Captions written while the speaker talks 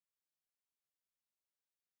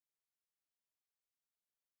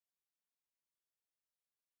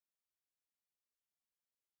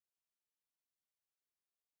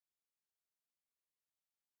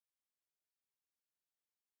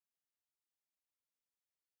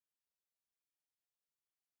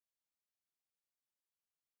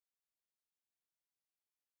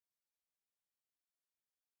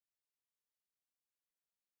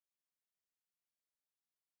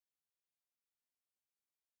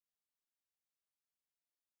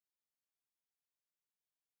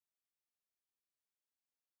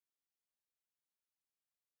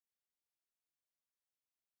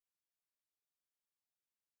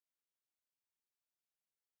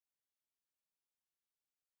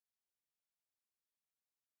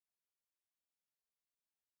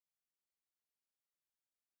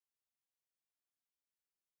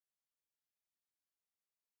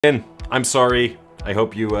And I'm sorry. I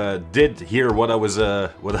hope you did hear what I was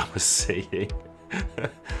saying.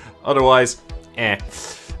 Otherwise, I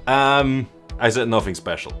said nothing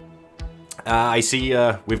special. I see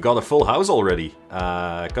we've got a full house already.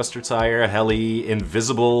 Custard Sire, Heli,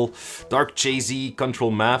 Invisible, Dark Chasey, Control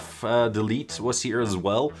Math, Delete was here as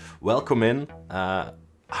well. Welcome in.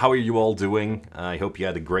 How are you all doing? I hope you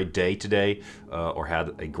had a great day today, or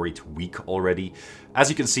had a great week already. As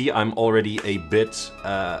you can see, I'm already a bit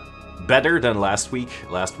better than last week.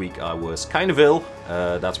 Last week I was kind of ill.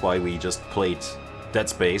 That's why we just played Dead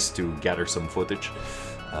Space to gather some footage.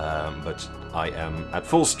 But I am at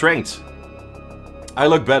full strength. I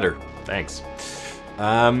look better, thanks.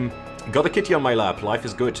 Got a kitty on my lap, life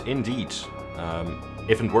is good, indeed.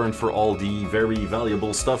 If it weren't for all the very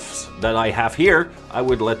valuable stuff that I have here, I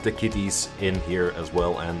would let the kitties in here as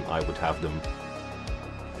well, and I would have them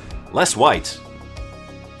less white.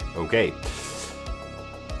 Okay.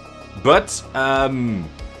 But,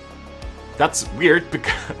 that's weird,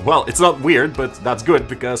 because, well, it's not weird, but that's good,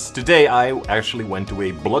 because today I actually went to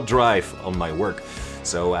a blood drive on my work.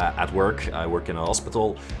 So at work, I work in a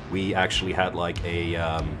hospital, we actually had like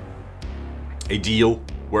a deal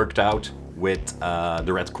worked out with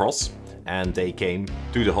the Red Cross, and they came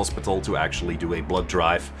to the hospital to actually do a blood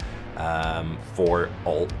drive for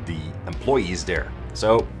all the employees there.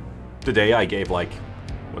 So today I gave like,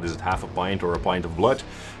 what is it, half a pint or a pint of blood,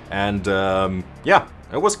 and yeah,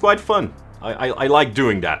 it was quite fun. I like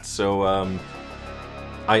doing that, so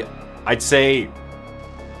I'd say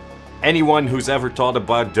anyone who's ever thought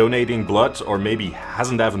about donating blood, or maybe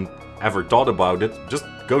hasn't ever thought about it, just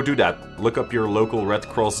go do that. Look up your local Red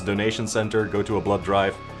Cross donation center, go to a blood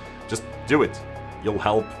drive, just do it. You'll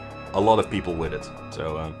help a lot of people with it.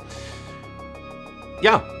 So,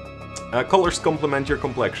 yeah, colors complement your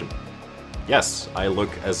complexion. Yes, I look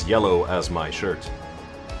as yellow as my shirt.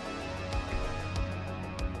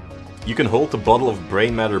 You can hold the bottle of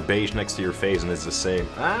brain matter beige next to your face and it's the same.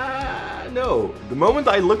 No. The moment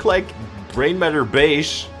I look like brain matter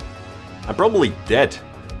beige, I'm probably dead.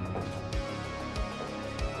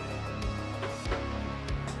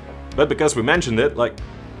 But because we mentioned it, like...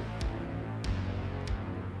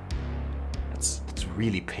 It's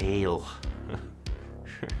really pale.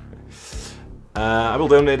 I will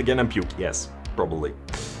donate again and puke. Yes, probably.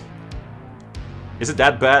 Is it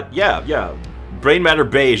that bad? Yeah. Brain matter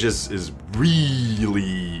beige is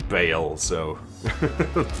really pale, so...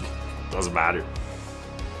 Doesn't matter.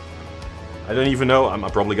 I don't even know. I'm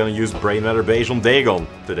probably gonna use brain matter beige on Dagon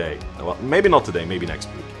today. Well, maybe not today, maybe next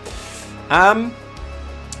week.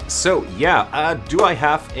 So yeah, do I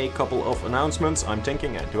have a couple of announcements? I'm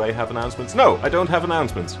thinking, do I have announcements? No, I don't have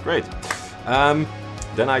announcements. Great.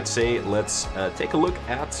 Then I'd say let's take a look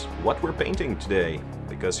at what we're painting today,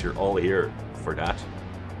 because you're all here for that,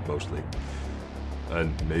 mostly.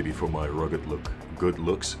 And maybe for my rugged look. Good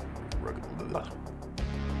looks. Rugged.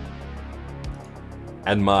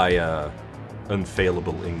 And my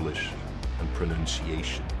unfailable English and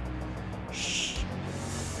pronunciation. Shh.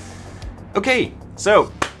 Okay,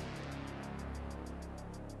 so...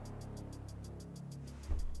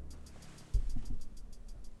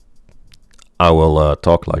 I will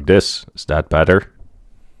talk like this. Is that better?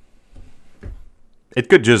 It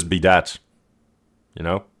could just be that, you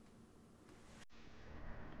know?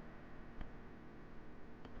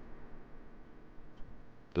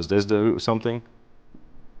 Does this do something?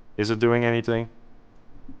 Is it doing anything?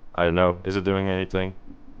 I don't know. Is it doing anything?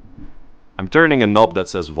 I'm turning a knob that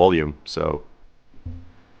says volume, so...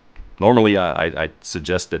 Normally I'd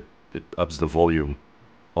suggest that it ups the volume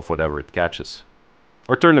of whatever it catches.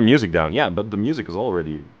 Or turn the music down. Yeah, but the music is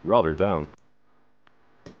already rather down.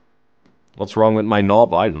 What's wrong with my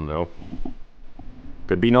knob? I don't know.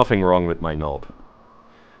 Could be nothing wrong with my knob.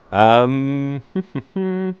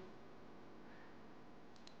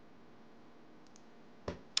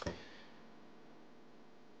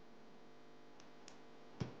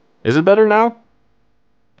 Is it better now?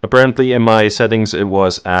 Apparently in my settings it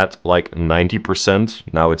was at like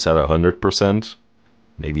 90%. Now it's at 100%.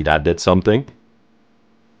 Maybe that did something.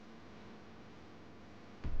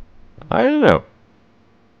 I don't know.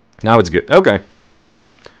 Now it's good. Okay.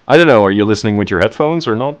 I don't know. Are you listening with your headphones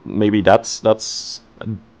or not? Maybe that's a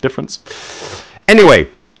difference. Anyway,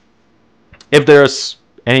 if there's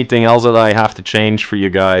anything else that I have to change for you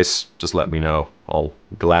guys, just let me know. I'll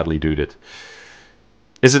gladly do that.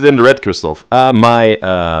 Is it in the red, Christoph? My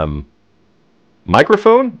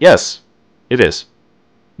microphone? Yes, it is.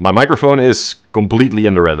 My microphone is completely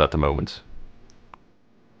in the red at the moment.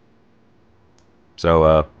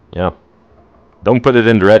 So, yeah. Don't put it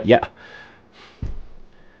in the red. Yeah.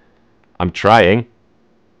 I'm trying.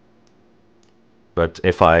 But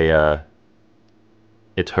if I...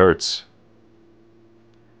 it hurts.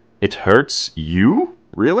 It hurts you?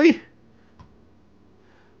 Really?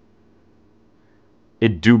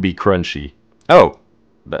 It do be crunchy. Oh!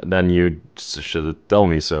 Then you should tell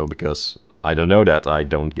me so, because I don't know that. I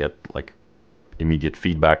don't get, like, immediate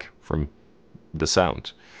feedback from the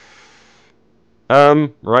sound.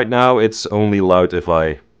 Right now it's only loud if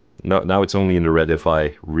I... No, now it's only in the red if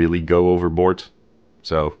I really go overboard.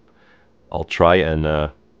 So, I'll try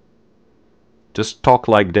and just talk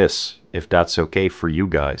like this, if that's okay for you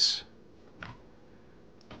guys.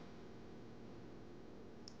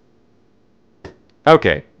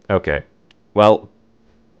 Okay, okay. Well,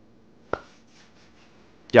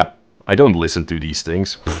 yeah, I don't listen to these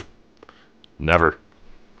things. Never.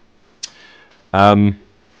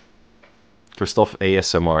 Christoph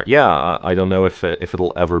ASMR. Yeah, I don't know if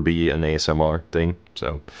it'll ever be an ASMR thing.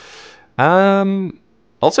 So,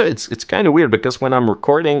 also it's kind of weird because when I'm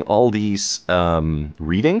recording all these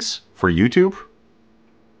readings for YouTube,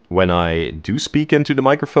 when I do speak into the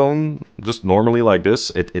microphone, just normally like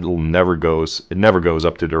this, it never goes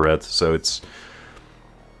up to the red. So it's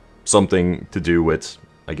something to do with,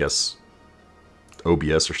 I guess,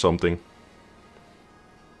 OBS or something.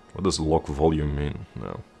 What does lock volume mean?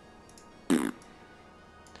 No.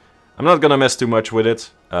 I'm not gonna mess too much with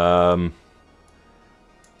it.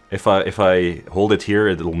 If I hold it here,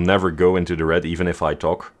 it'll never go into the red, even if I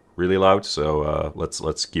talk really loud. So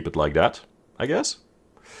let's keep it like that, I guess.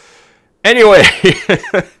 Anyway,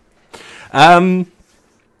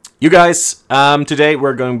 you guys, today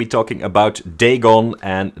we're going to be talking about Dagon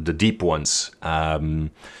and the Deep Ones.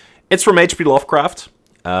 It's from H.P. Lovecraft,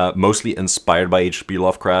 mostly inspired by H.P.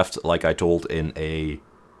 Lovecraft, like I told in a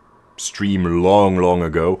stream long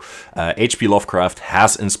ago. H.P. Lovecraft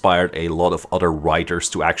has inspired a lot of other writers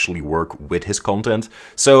to actually work with his content,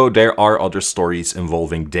 so there are other stories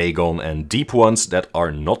involving Dagon and Deep Ones that are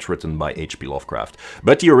not written by H.P. Lovecraft.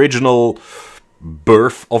 But the original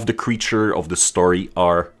birth of the creature of the story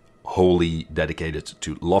are wholly dedicated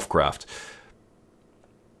to Lovecraft.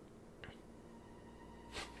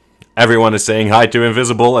 Everyone is saying hi to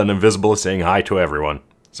Invisible, and Invisible is saying hi to everyone.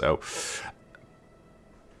 So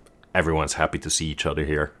everyone's happy to see each other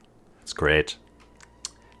here. It's great.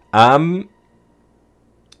 So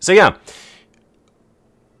yeah,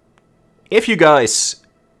 if you guys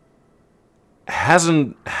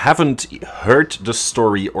haven't heard the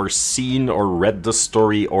story or seen or read the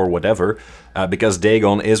story or whatever, because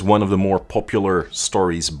Dagon is one of the more popular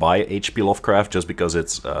stories by H.P. Lovecraft, just because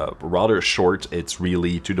it's rather short, it's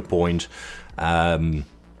really to the point.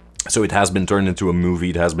 So it has been turned into a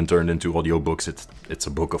movie, it has been turned into audiobooks, it's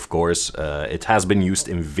a book of course, it has been used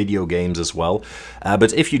in video games as well.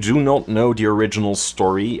 But if you do not know the original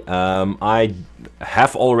story, I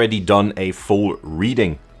have already done a full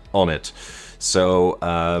reading on it. So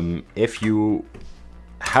if you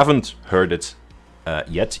haven't heard it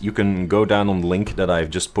yet, you can go down on the link that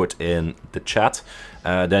I've just put in the chat.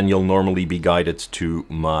 Then you'll normally be guided to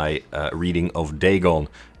my reading of Dagon.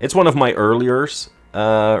 It's one of my earlier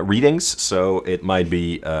readings, so it might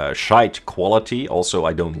be shite quality. Also,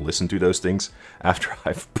 I don't listen to those things after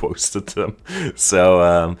I've posted them.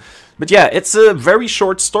 So, but yeah, it's a very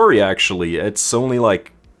short story actually. It's only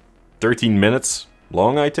like 13 minutes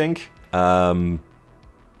long, I think. So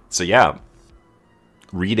yeah,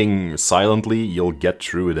 reading silently, you'll get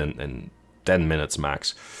through it in 10 minutes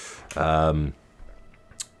max.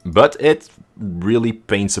 But it really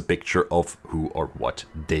paints a picture of who or what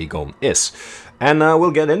Dagon is. And we'll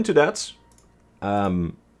get into that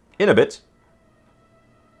in a bit.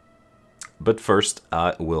 But first,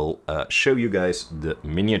 I will show you guys the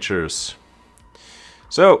miniatures.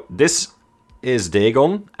 So, this is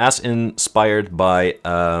Dagon, as inspired by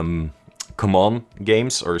CMON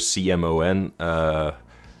Games, or CMON,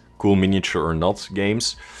 Cool Miniature or Not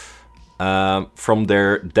Games, from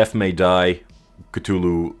their Death May Die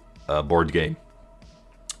Cthulhu board game.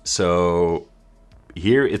 So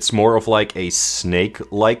here it's more of like a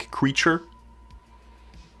snake-like creature.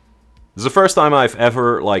 This is the first time I've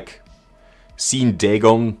ever like seen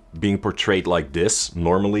Dagon being portrayed like this.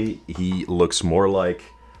 Normally he looks more like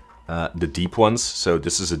the Deep Ones. So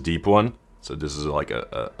this is a Deep One. So this is like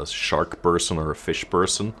a shark person or a fish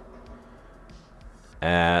person.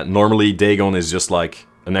 And normally Dagon is just like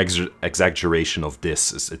an exaggeration of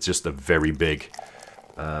this. It's just a very big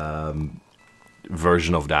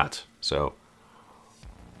version of that. So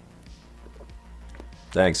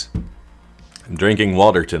thanks. I'm drinking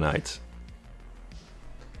water tonight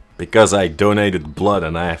because I donated blood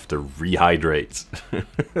and I have to rehydrate.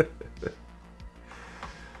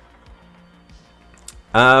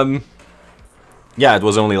 Yeah, it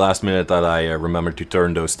was only last minute that I remembered to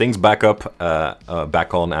turn those things back up,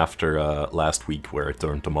 back on after last week, where I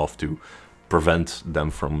turned them off to prevent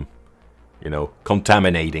them from, you know,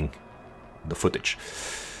 contaminating the footage.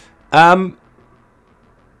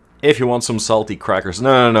 If you want some salty crackers,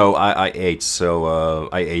 no, I ate, so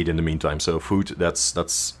I ate in the meantime. So food,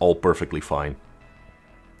 that's all perfectly fine.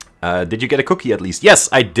 Did you get a cookie at least? Yes,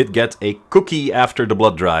 I did get a cookie after the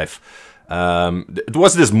blood drive. It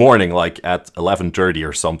was this morning, like at 11:30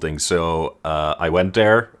 or something. So I went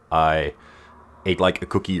there. I ate like a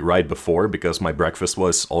cookie right before because my breakfast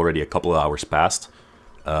was already a couple of hours past.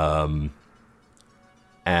 And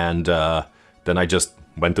then I just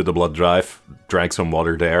went to the blood drive, drank some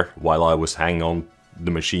water there while I was hanging on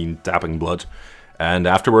the machine tapping blood. And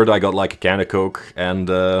afterward I got like a can of Coke and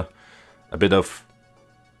a bit of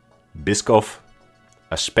Biscoff,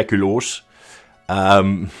 a speculoos.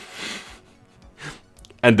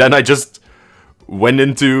 And then I just went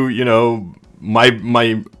into, you know,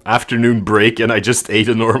 my afternoon break and I just ate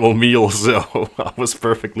a normal meal, so I was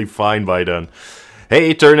perfectly fine by then.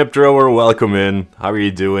 Hey, Turnip Thrower, welcome in. How are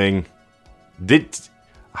you doing?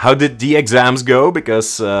 How did the exams go?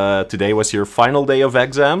 Because today was your final day of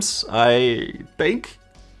exams, I think.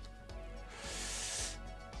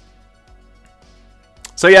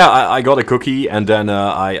 So yeah, I got a cookie and then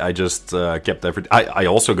I just kept everything. I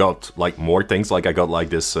also got like more things, like I got like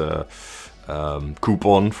this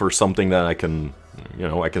coupon for something that I can, you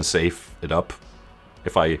know, I can save it up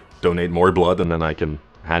if I donate more blood and then I can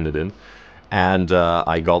hand it in. And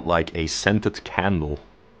I got like a scented candle.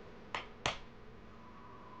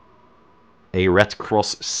 A Red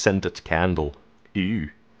Cross scented candle.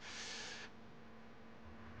 Ew.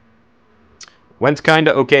 Went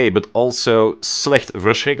kinda okay, but also slecht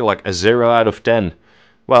verschrikkelijk, a 0 out of 10.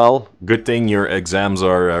 Well, good thing your exams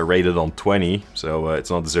are rated on 20, so it's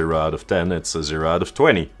not 0 out of 10, it's a 0 out of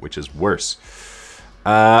 20, which is worse.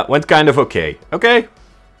 Went kind of okay. Okay,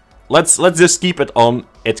 let's just keep it on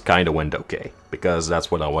it kinda went okay, because that's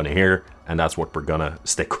what I want to hear, and that's what we're gonna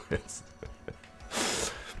stick with.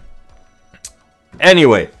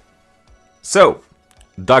 Anyway, so,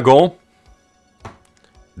 Dagon,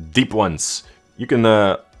 deep ones. You can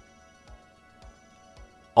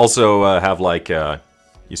also have like,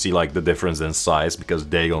 you see like the difference in size, because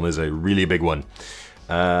Dagon is a really big one.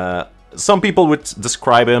 Some people would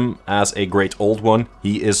describe him as a great old one.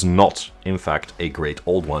 He is not, in fact, a great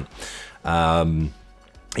old one.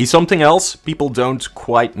 He's something else. People don't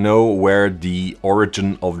quite know where the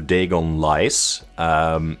origin of Dagon lies.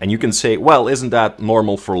 And you can say, well, isn't that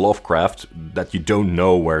normal for Lovecraft, that you don't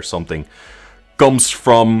know where something comes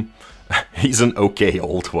from? He's an okay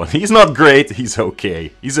old one. He's not great, he's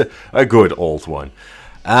okay. He's a good old one.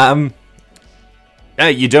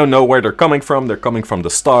 You don't know where they're coming from. They're coming from the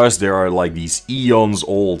stars. There are like these eons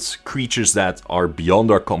old creatures that are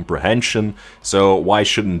beyond our comprehension. So why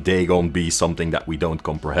shouldn't Dagon be something that we don't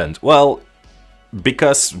comprehend? Well,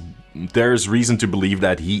 because there's reason to believe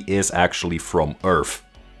that he is actually from Earth.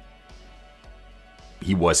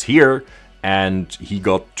 He was here and he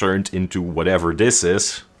got turned into whatever this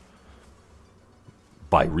is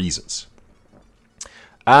by reasons.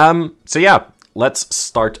 So yeah, let's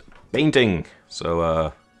start painting.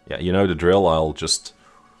 So yeah, you know the drill. I'll just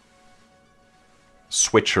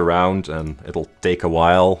switch around and it'll take a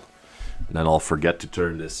while, and then I'll forget to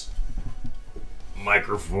turn this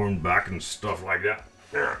microphone back and stuff like that.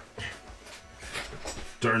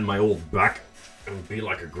 Turn my old back and be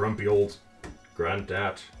like a grumpy old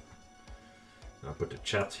granddad. I'll put the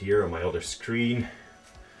chat here on my other screen.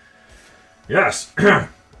 Yes.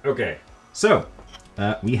 Okay, so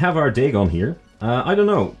we have our Dagon here. I don't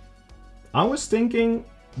know. I was thinking,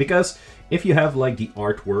 because if you have like the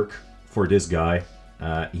artwork for this guy,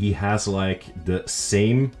 he has like the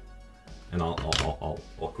same, and I'll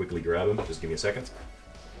quickly grab him. Just give me a second.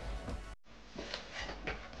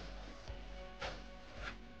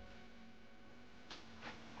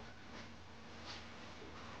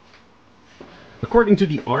 According to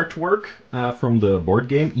the artwork from the board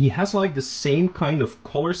game, he has like the same kind of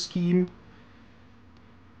color scheme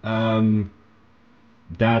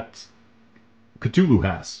that Cthulhu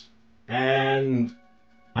has. And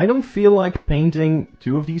I don't feel like painting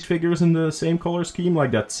two of these figures in the same color scheme,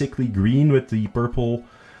 like that sickly green with the purple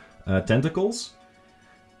tentacles.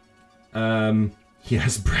 He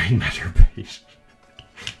has brain matter beige.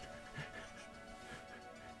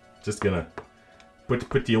 Just gonna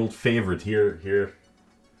put the old favorite here,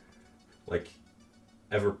 like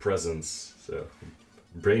ever present. So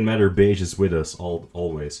brain matter beige is with us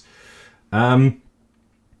always.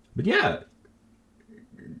 But yeah,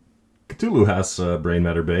 Cthulhu has brain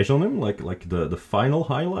matter beige on him, like the final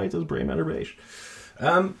highlight is brain matter beige.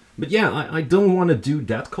 But yeah, I don't want to do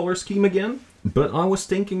that color scheme again. But I was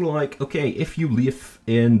thinking like, okay, if you live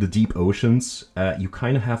in the deep oceans, you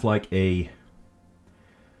kind of have like a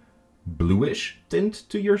bluish tint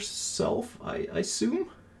to yourself, I assume.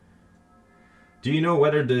 Do you know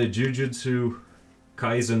whether the Jujutsu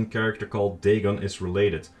Kaisen character called Dagon is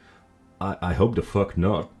related? I hope the fuck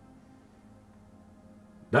not.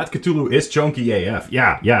 That Cthulhu is chunky AF.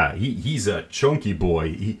 Yeah, he's a chunky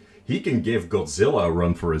boy. He can give Godzilla a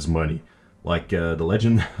run for his money. Like the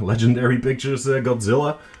legendary pictures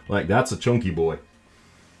Godzilla. Like, that's a chunky boy.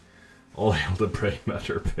 All hail the brain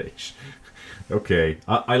matter page. Okay,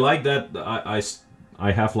 I like that.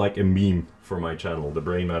 I have like a meme for my channel, the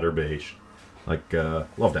brain matter beige. Like,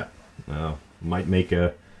 love that. Might make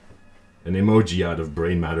an emoji out of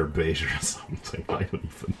brain matter beige or something. I don't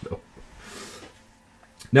even know.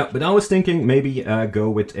 No, but I was thinking maybe go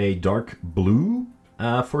with a dark blue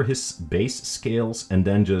for his base scales, and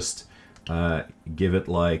then just give it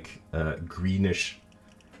like greenish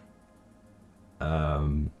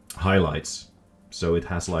highlights. So it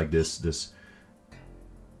has like this.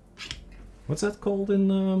 What's that called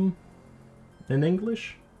in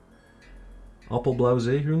English? Appelblauw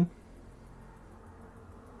zeegroen?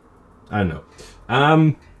 I don't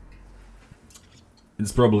know.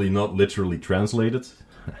 It's probably not literally translated.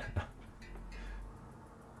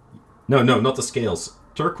 No, not the scales.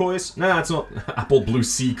 Turquoise? Nah, it's not. Apple blue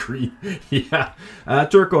sea green. Yeah.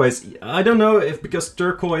 Turquoise. I don't know if because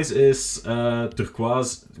turquoise is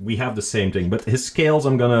turquoise, we have the same thing. But his scales,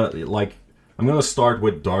 I'm gonna start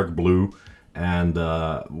with dark blue and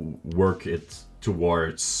work it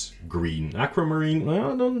towards green. Aquamarine? I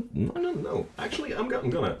don't know. Actually, I'm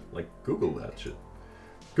gonna like Google that shit.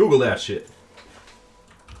 Google that shit.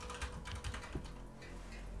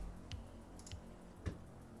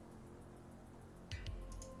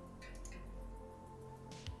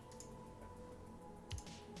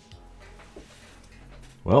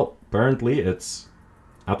 Well, apparently it's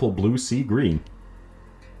apple blue sea green.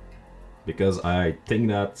 Because I think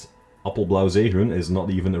that appelblauw zeegroen is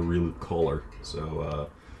not even a real color. So,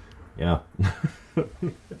 yeah.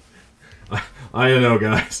 I don't know,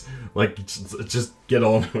 guys. Like, just get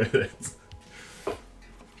on with it.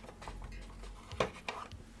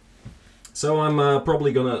 So I'm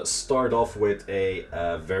probably gonna start off with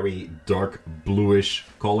a very dark bluish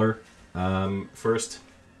color first.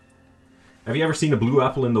 Have you ever seen a blue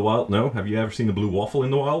apple in the wild? No? Have you ever seen a blue waffle in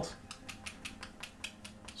the wild?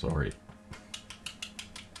 Sorry.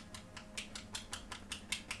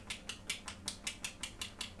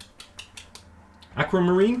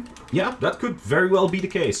 Aquamarine? Yeah, that could very well be the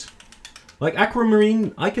case. Like,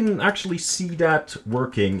 aquamarine, I can actually see that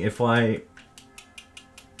working if I,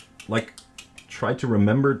 like, try to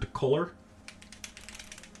remember the color.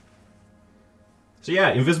 So yeah,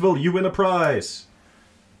 Invisible, you win a prize!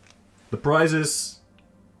 The prize is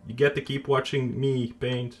you get to keep watching me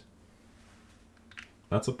paint.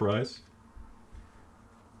 That's a prize.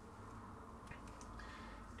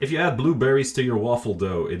 If you add blueberries to your waffle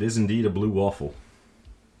dough, it is indeed a blue waffle.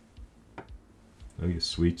 Oh, you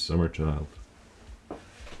sweet summer child. A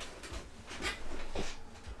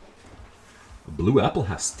blue apple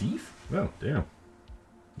has teeth? Oh, damn.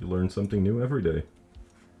 You learn something new every day.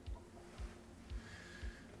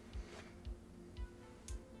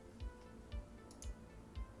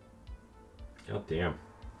 God damn.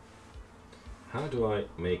 How do I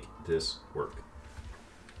make this work?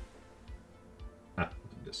 Ah,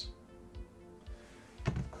 do this.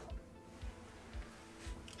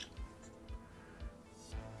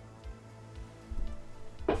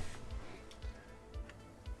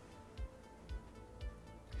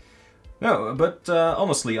 No, but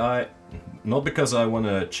honestly, not because I want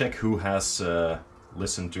to check who has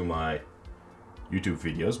listened to my YouTube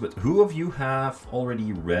videos, but who of you have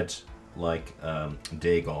already read like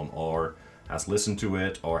Dagon, or has listened to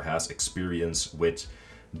it, or has experience with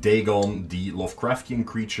Dagon, the Lovecraftian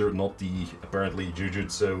creature, not the apparently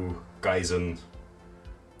Jujutsu Kaisen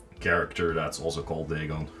character that's also called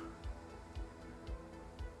Dagon.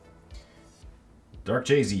 Dark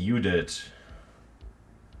Jay-Z, you did.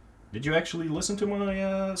 Did you actually listen to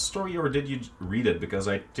my story, or did you read it? Because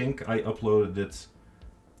I think I uploaded it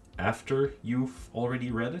after you've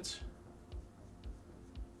already read it.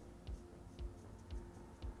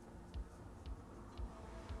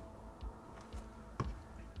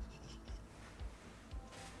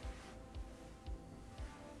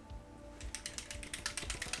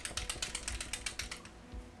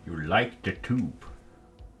 You like the tube.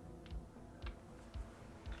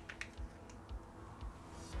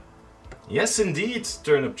 Yes, indeed,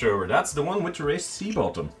 Turnip Thrower. That's the one with the raised sea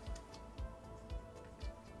bottom.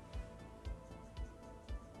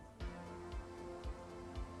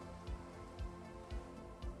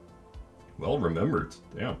 Well remembered,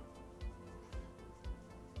 yeah.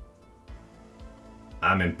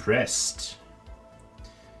 I'm impressed.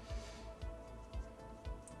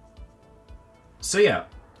 So yeah,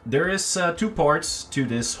 there is 2 parts to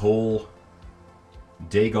this whole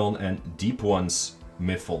Dagon and Deep Ones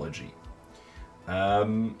mythology.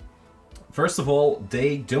 First of all,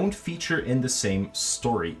 they don't feature in the same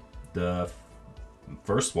story. The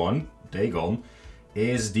first one, Dagon,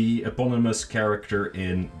 is the eponymous character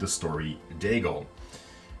in the story Dagon.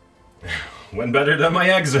 Went better than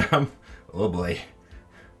my exam. Oh boy.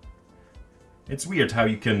 It's weird how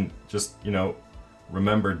you can just, you know,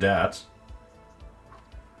 remember that.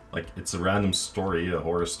 Like, it's a random story, a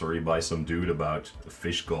horror story by some dude about a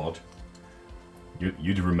fish god.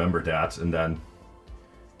 You'd remember that, and then...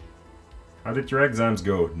 How did your exams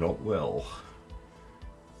go? Not well.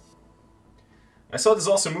 I saw this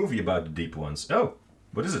awesome movie about the Deep Ones. Oh,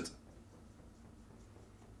 what is it?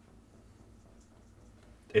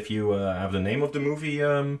 If you have the name of the movie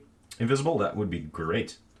invisible, that would be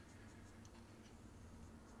great.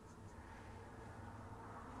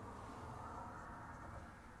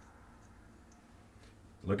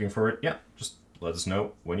 Looking for it? Yeah, just let us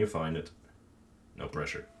know when you find it. No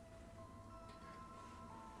pressure.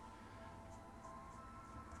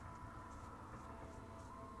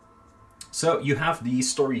 So you have the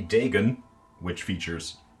story Dagon, which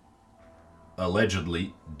features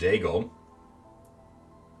allegedly Dagon.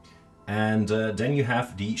 And then you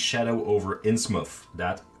have the Shadow over Innsmouth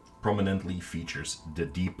that prominently features the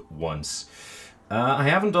Deep Ones. I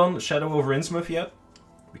haven't done Shadow over Innsmouth yet,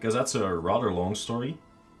 because that's a rather long story.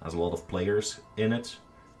 Has a lot of players in it.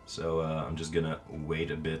 So I'm just gonna wait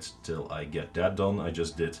a bit till I get that done. I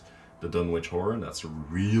just did the Dunwich Horror, that's a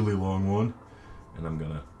really long one. And I'm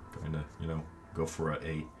gonna kinda, you know, go for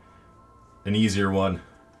an easier one.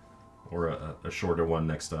 Or a shorter one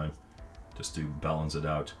next time. Just to balance it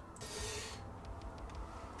out.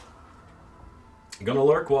 I'm gonna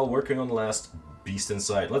lurk while working on the last Beast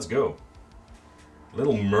Inside. Let's go.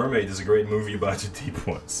 Little Mermaid is a great movie about the Deep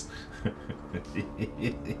Ones.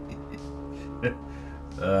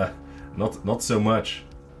 Not so much,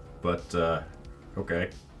 but okay.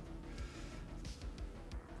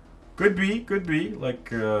 Could be. Like,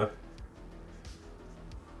 there's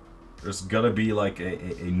gotta be like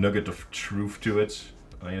a nugget of truth to it,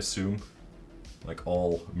 I assume. Like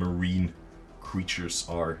all marine creatures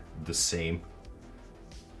are the same.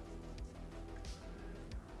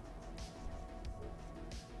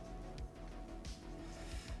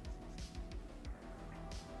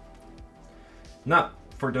 Now,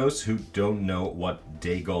 for those who don't know what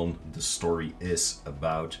Dagon the story is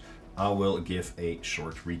about, I will give a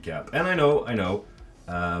short recap. And I know,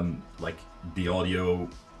 like the audio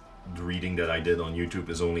reading that I did on YouTube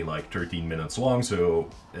is only like 13 minutes long, so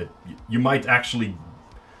you might actually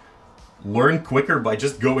learn quicker by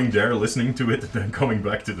just going there, listening to it, and then coming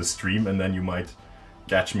back to the stream, and then you might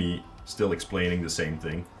catch me still explaining the same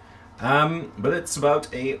thing. But it's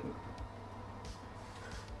about a...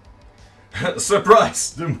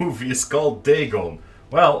 Surprise! The movie is called Dagon.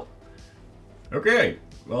 Well, okay.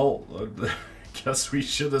 Well, guess we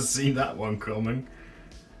should have seen that one coming.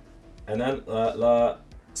 And then, La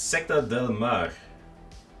Secta del Mar.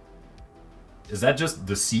 Is that just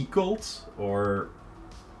the sea cult, or...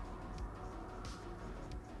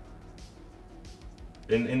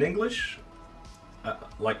 In English?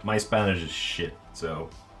 Like, my Spanish is shit, so...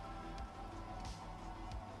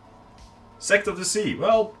 Sect of the Sea.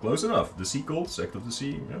 Well, close enough. The Sea Cult, Sect of the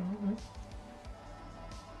Sea.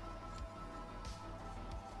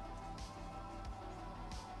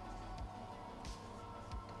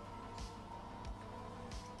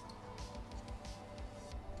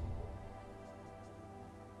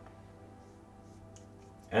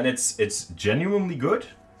 And it's genuinely good.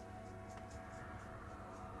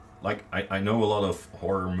 Like, I know a lot of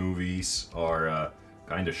horror movies are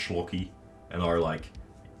kind of schlocky and are like,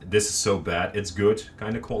 this is so bad, it's good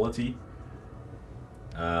kind of quality.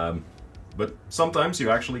 But sometimes you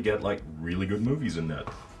actually get like really good movies in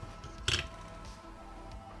that.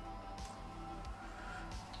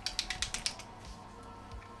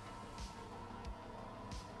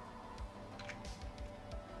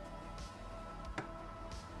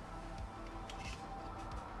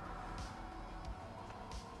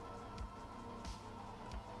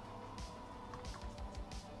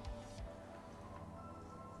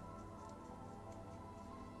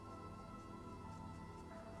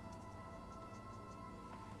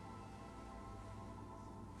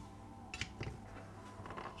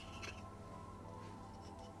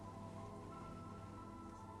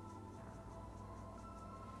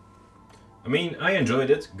 I mean, I enjoyed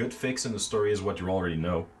it. Good fix in the story is what you already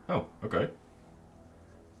know. Oh, okay.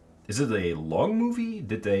 Is it a long movie?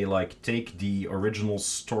 Did they, like, take the original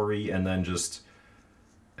story and then just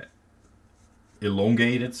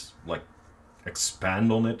elongate it? Like,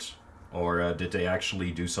 expand on it? Or did they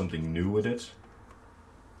actually do something new with it?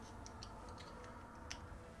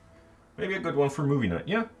 Maybe a good one for movie night.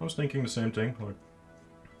 Yeah, I was thinking the same thing. Like,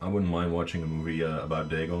 I wouldn't mind watching a movie about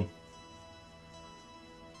Dagon.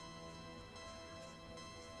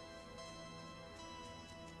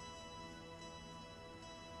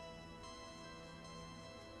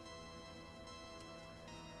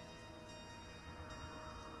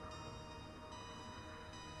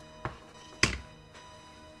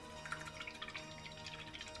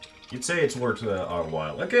 You'd say it's worth our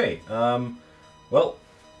while. Okay, well,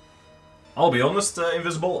 I'll be honest,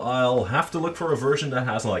 Invisible, I'll have to look for a version that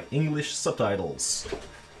has, like, English subtitles.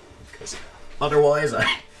 Because otherwise, I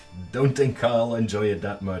don't think I'll enjoy it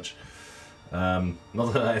that much.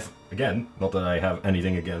 Not that I have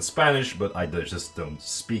anything against Spanish, but I just don't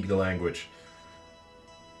speak the language.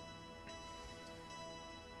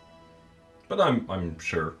 But I'm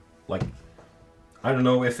sure, like, I don't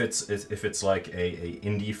know if it's like a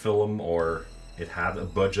indie film or it had a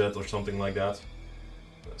budget or something like that.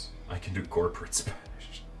 But I can do corporate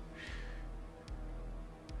Spanish.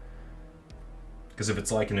 Because if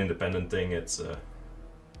it's like an independent thing, it's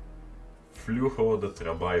Flujo de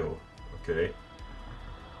Trabajo. Okay.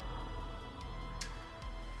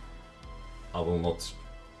 I will not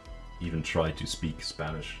even try to speak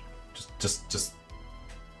Spanish. Just.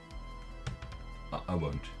 I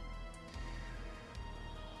won't.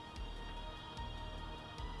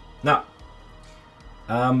 Now,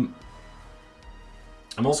 I'm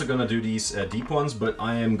also gonna do these deep ones, but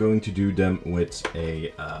I am going to do them with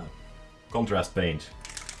a contrast paint.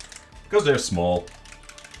 Because they're small.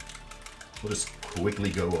 We'll just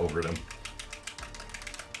quickly go over them.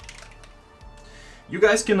 You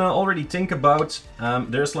guys can already think about,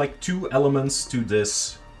 there's like two elements to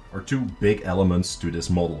this, or two big elements to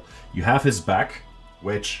this model. You have his back,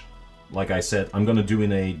 which, like I said, I'm gonna do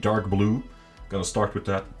in a dark blue. Gonna start with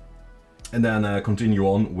that. And then continue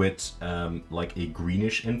on with like a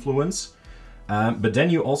greenish influence. But then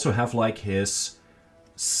you also have like his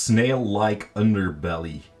snail-like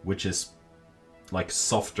underbelly, which is like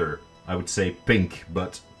softer. I would say pink,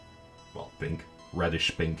 but, well, pink,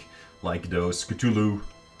 reddish pink. Like those Cthulhu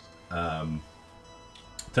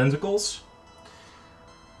tentacles.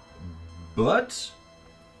 But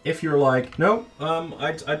if you're like, no,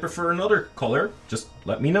 I'd prefer another color, just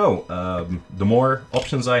let me know. The more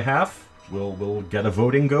options I have, we'll get a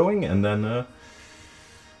voting going, and then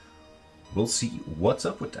we'll see what's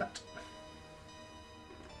up with that.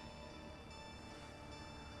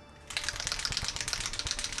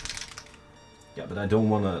 Yeah, but I don't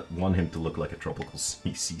want him to look like a tropical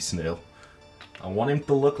sea snail. I want him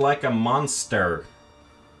to look like a monster.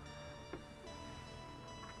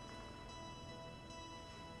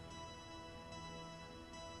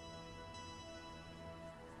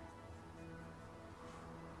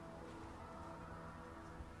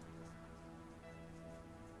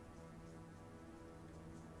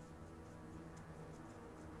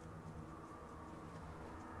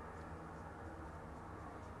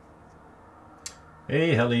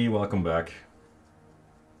 Hey Helly, welcome back.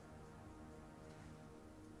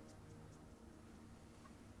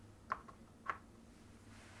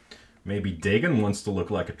 Maybe Dagon wants to look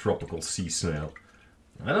like a tropical sea snail.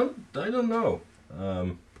 I don't know.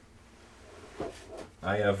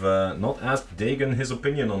 I have not asked Dagon his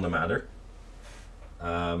opinion on the matter.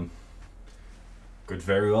 Could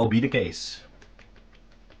very well be the case.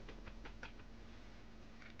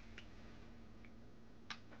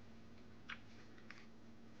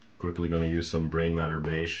 Quickly gonna use some brain matter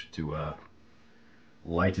beige to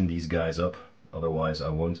lighten these guys up, otherwise I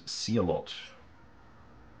won't see a lot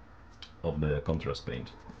of the contrast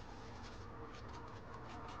paint.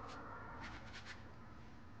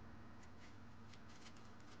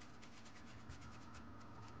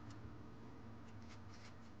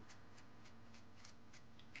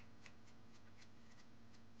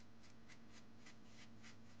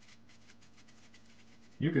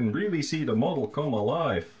 You can really see the model come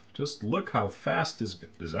alive. Just look how fast this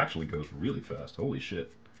actually goes really fast. Holy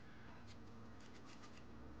shit.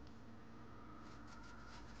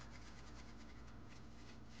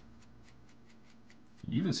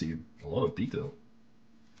 You even see a lot of detail.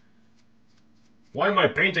 Why am I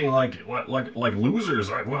painting like losers?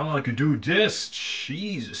 Well, I could do this.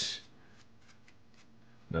 Jesus.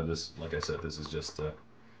 No, this, like I said, this is just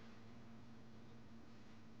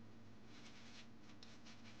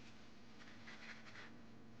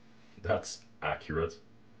That's accurate.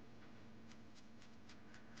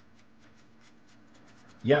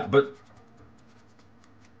 Yeah, but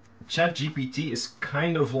ChatGPT is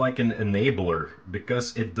kind of like an enabler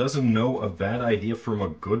because it doesn't know a bad idea from a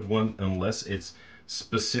good one unless it's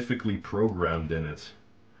specifically programmed in it.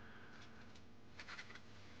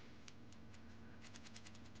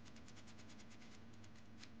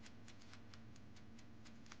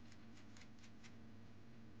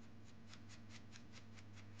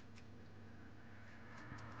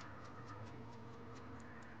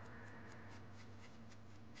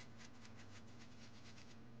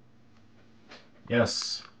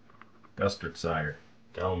 Yes, Custard Sire,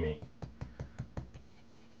 tell me.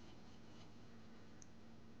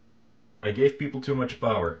 I gave people too much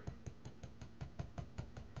power.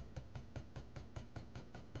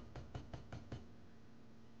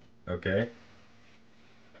 Okay.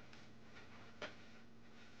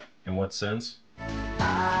 In what sense? Oh,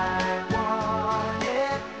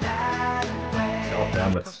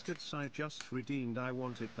 damn it. Custard Sire just redeemed I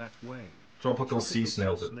want it that way. Tropical sea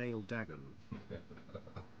snail. Dagon.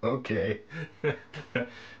 Okay.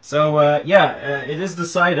 So, yeah, it is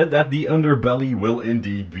decided that the underbelly will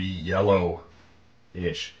indeed be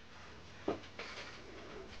yellow-ish.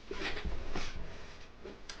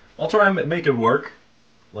 I'll try and make it work.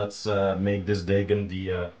 Let's make this Dagon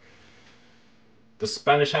the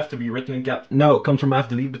Spanish have to be written in cap. No, it comes from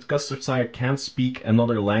after delete, but Custard Sire can't speak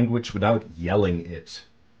another language without yelling it.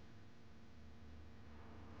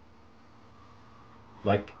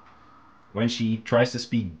 Like, when she tries to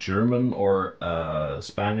speak German or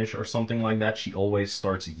Spanish or something like that, she always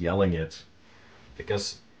starts yelling it.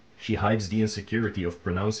 Because she hides the insecurity of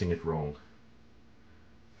pronouncing it wrong.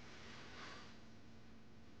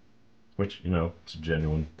 Which, you know, it's a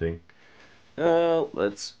genuine thing.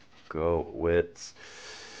 Let's go with...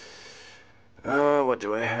 what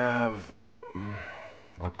do I have?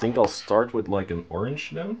 I think I'll start with like an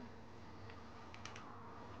orange then.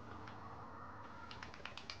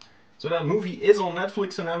 So that movie is on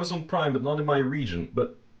Netflix and Amazon Prime, but not in my region.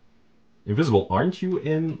 But Invisible, aren't you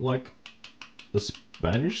in like the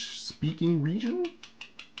Spanish-speaking region?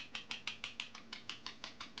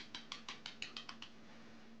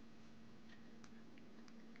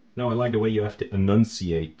 No, I like the way you have to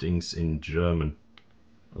enunciate things in German.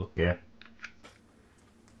 Okay.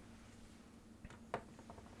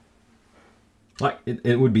 Like,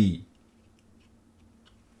 it would be...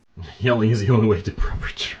 Yelling is the only way to proper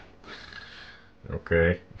German.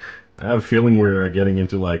 Okay. I have a feeling we're getting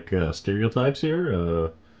into, like, stereotypes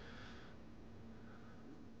here.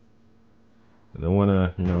 I don't want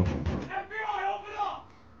to, you know... FBI, open up!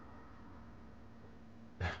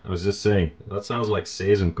 I was just saying, that sounds like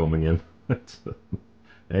Sazen coming in.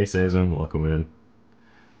 Hey, Sazen, welcome in.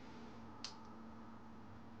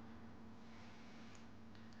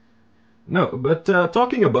 No, but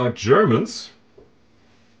talking about Germans...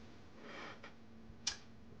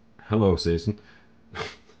 Hello, Sazen.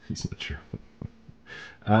 He's not German.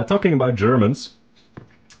 Talking about Germans...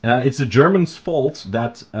 it's the Germans' fault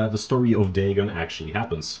that the story of Dagon actually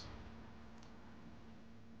happens.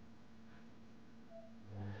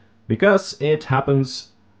 Because it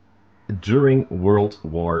happens during World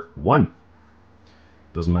War I.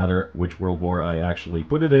 Doesn't matter which World War I actually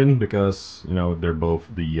put it in, because, you know, they're both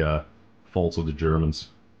the faults of the Germans.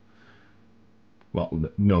 Well,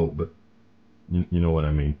 no, but you know what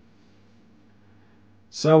I mean.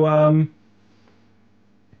 So,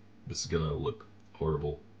 this is gonna look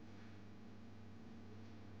horrible.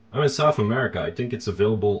 I'm in South America. I think it's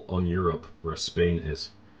available on Europe, where Spain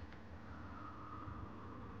is.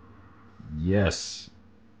 Yes.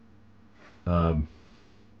 Okay.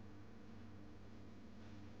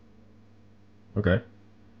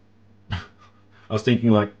 I was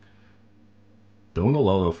thinking, like, don't a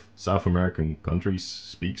lot of South American countries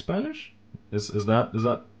speak Spanish? Is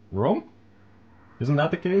that wrong? Isn't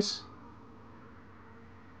that the case?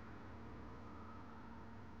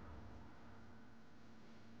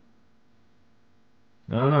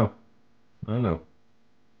 I don't know. I don't know.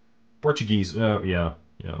 Portuguese, yeah, yeah.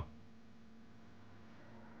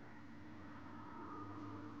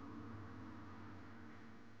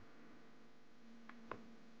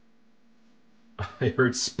 I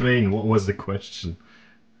heard Spain. What was the question?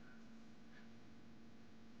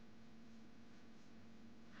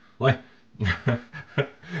 Like,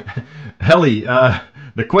 Helly,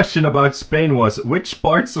 the question about Spain was which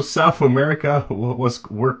parts of South America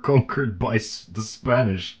were conquered by the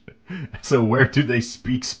Spanish? So where do they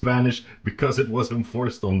speak Spanish because it was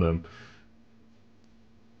enforced on them?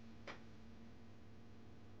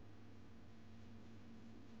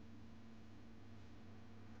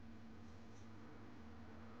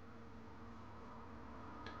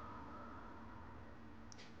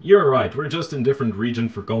 You're right, we're just in different region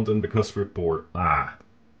for content because we're poor. Ah,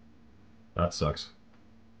 that sucks.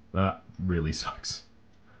 That really sucks.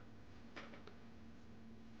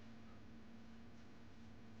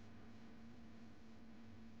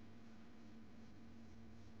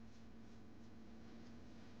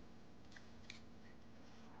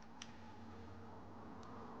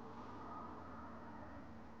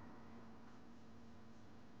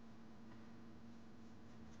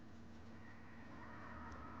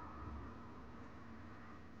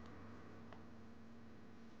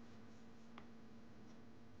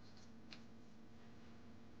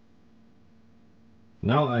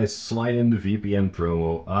 Now I slide in the VPN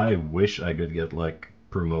promo. I wish I could get like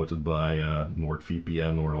promoted by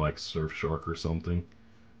NordVPN or like Surfshark or something.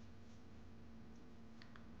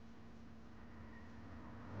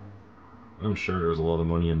 I'm sure there's a lot of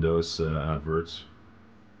money in those adverts.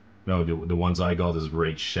 No, the ones I got is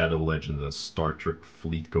Raid Shadow Legends and Star Trek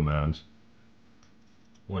Fleet Command.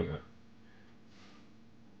 Like,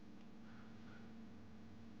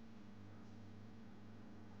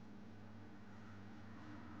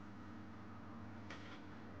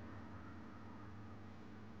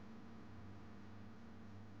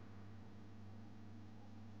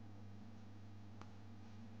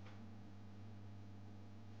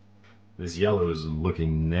 this yellow is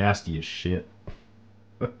looking nasty as shit.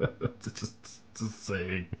 just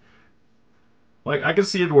saying. Like, I can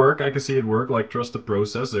see it work. I can see it work. Like, trust the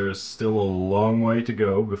process. There is still a long way to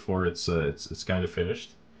go before it's kind of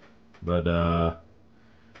finished. But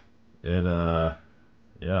it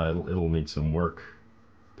yeah, it'll need some work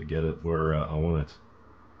to get it where I want it.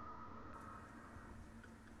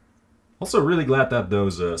 Also, really glad that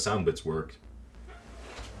those sound bits worked.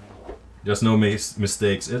 There's no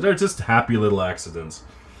mistakes. They're just happy little accidents.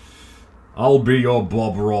 I'll be your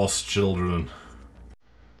Bob Ross children.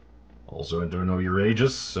 Also, I don't know your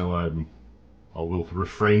ages, so I will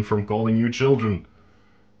refrain from calling you children.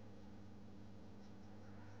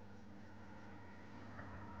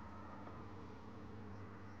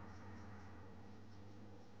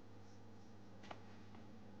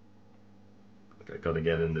 Like I gotta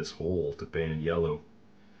get in this hole to paint it yellow.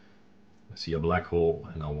 I see a black hole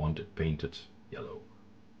and I want it painted yellow.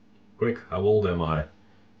 Quick, how old am I?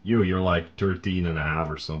 You're like 13 and a half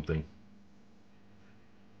or something.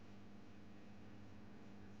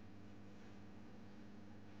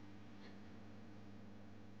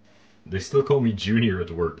 They still call me Junior at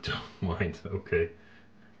work, don't mind, okay.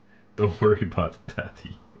 Don't worry about it,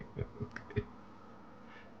 Daddy. Okay.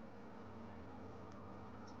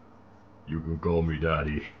 You can call me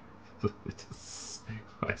Daddy.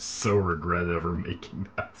 I so regret ever making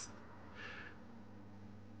that.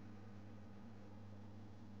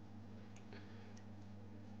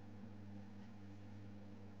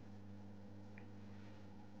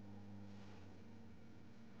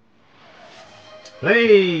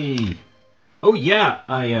 Hey! Oh yeah,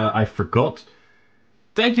 I forgot.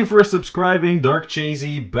 Thank you for subscribing, Dark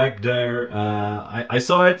Chasey, back there. I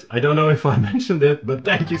saw it. I don't know if I mentioned it, but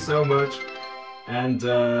thank you so much.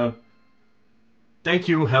 And thank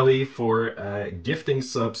you, Helly, for gifting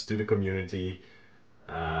subs to the community.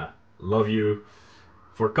 Love you.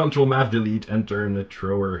 For Control Math Delete, enter in the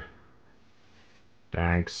thrower.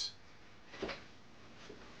 Thanks.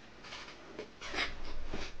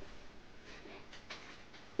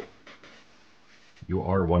 You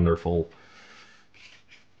are wonderful.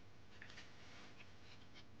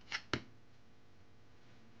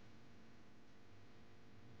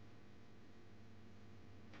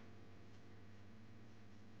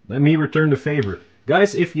 Let me return the favor.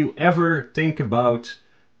 Guys, if you ever think about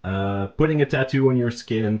putting a tattoo on your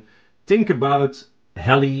skin, think about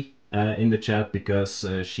Helly in the chat because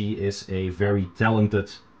she is a very talented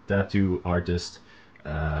tattoo artist.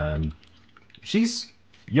 She's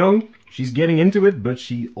young, she's getting into it, but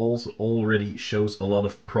she also already shows a lot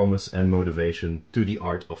of promise and motivation to the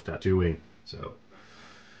art of tattooing. So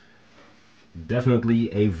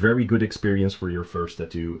definitely a very good experience for your first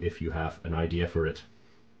tattoo if you have an idea for it.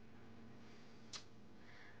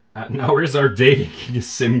 Now here's our dating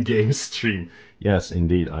sim game stream. Yes,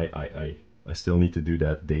 indeed. I still need to do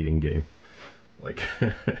that dating game. Like,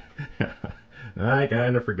 I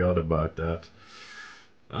kind of forgot about that.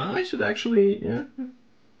 I should actually, yeah.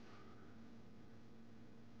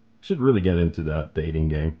 Should really get into that dating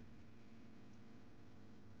game.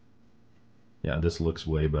 Yeah, this looks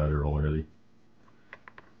way better already.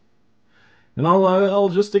 And I'll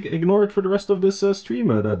just ignore it for the rest of this stream,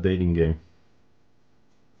 that dating game.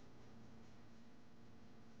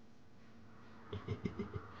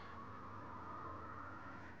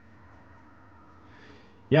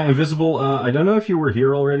 Yeah, Invisible, I don't know if you were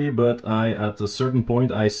here already, but at a certain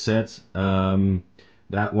point I said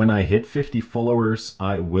that when I hit 50 followers,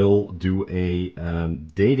 I will do a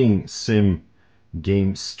dating sim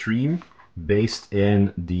game stream based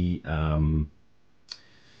in the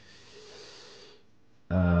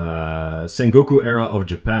Sengoku era of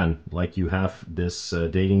Japan. Like you have this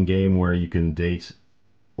dating game where you can date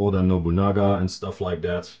Oda Nobunaga and stuff like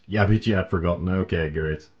that. Yeah, but you had forgotten. Okay,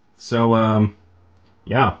 great. So,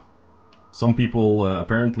 yeah. Some people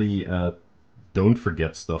apparently don't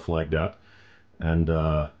forget stuff like that, and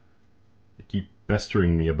they keep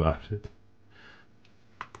pestering me about it.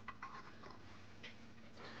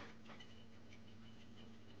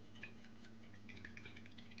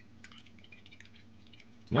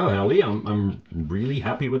 No, Ellie, I'm really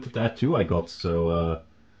happy with the tattoo I got, so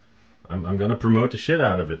I'm gonna promote the shit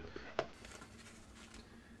out of it.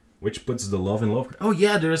 Which puts the love in Lovecraft. Oh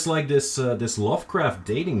yeah, there's like this Lovecraft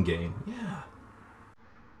dating game. Yeah.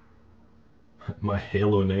 My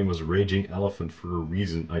Halo name was Raging Elephant for a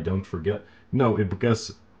reason. I don't forget. No,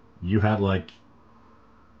 because you had like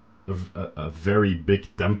a very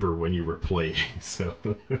big temper when you were playing, so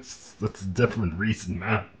that's a different reason,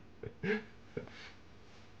 man.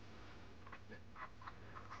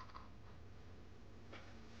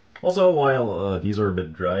 Also, while these are a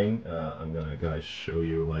bit drying, I'm gonna guys show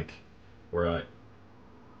you like where I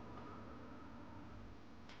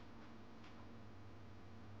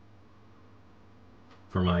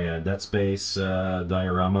for my Dead Space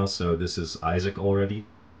diorama. So this is Isaac already.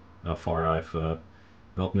 How far I've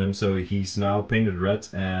gotten him. So he's now painted red,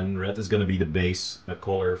 and red is gonna be the base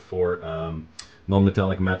color for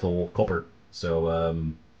non-metallic metal copper. So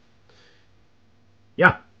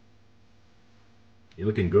yeah, you're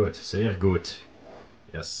looking good. Sehr good.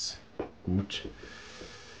 Yes, good.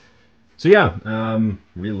 So yeah,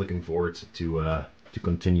 really looking forward to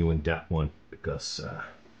continuing that one because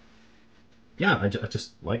yeah, I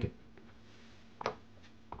just like it.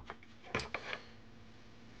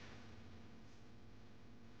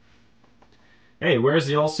 Hey, where's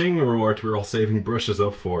the all singing reward we're all saving brushes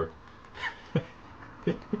up for?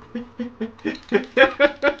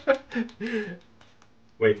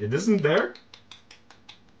 Wait, it isn't there?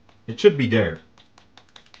 It should be there.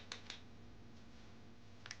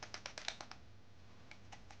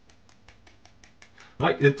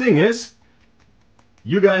 Like, the thing is,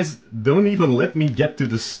 you guys don't even let me get to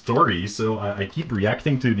the story, so I keep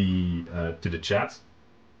reacting to the chat.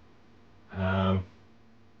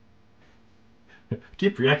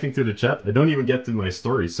 Keep reacting to the chat. I don't even get to my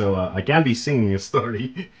story, so I can't be singing a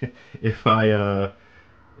story if I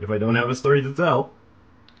don't have a story to tell.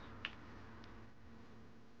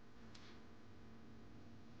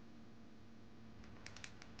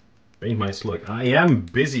 Paint my slug. I am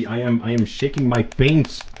busy. I am shaking my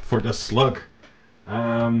paint for the slug.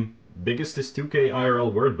 Biggest is 2K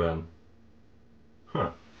IRL word ban. Huh.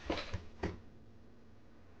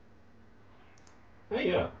 Hey,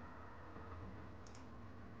 yeah.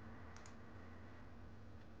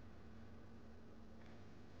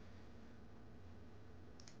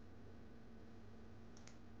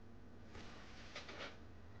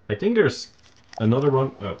 I think there's another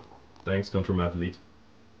one. Oh, thanks, come from athlete.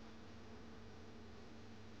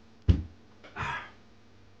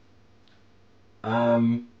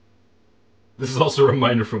 Um, this is also a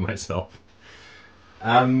reminder for myself.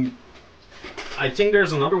 I think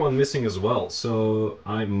there's another one missing as well, so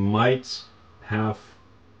I might have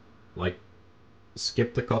like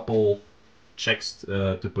skipped a couple checks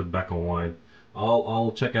to put back online.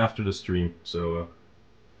 I'll check after the stream. So.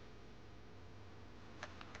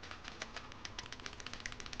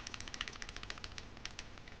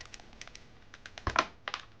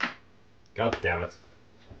 God damn it.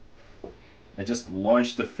 I just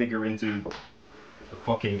launched the figure into the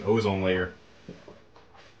fucking ozone layer.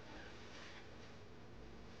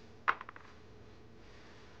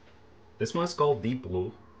 This one's called Deep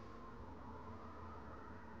Blue.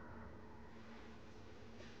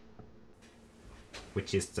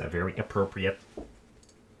 Which is very appropriate.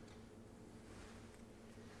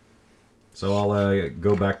 So I'll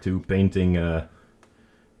go back to painting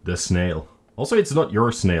the snail. Also, it's not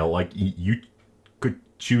your snail. Like, you could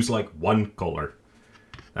choose like one color.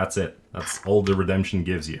 That's it. That's all the redemption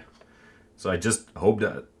gives you. So I just hope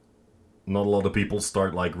that not a lot of people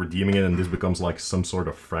start like redeeming it and this becomes like some sort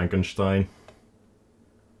of Frankenstein.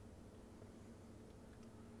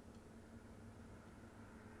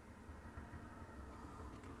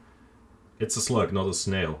 It's a slug, not a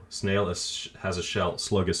snail. Snail has a shell.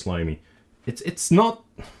 Slug is slimy. It's not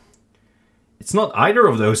either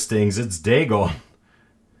of those things. It's Dagon.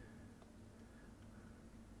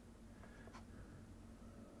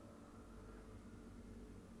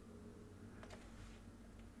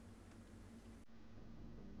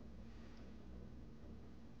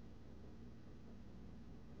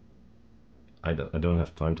 I don't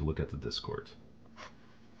have time to look at the Discord.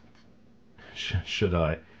 Should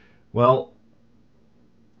I? Well,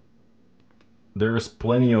 there's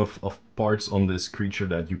plenty of parts on this creature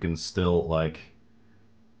that you can still, like,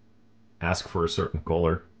 ask for a certain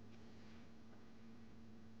color.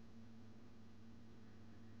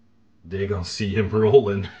 Dagon, see him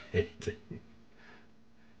rolling. The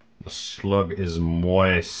slug is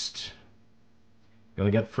moist.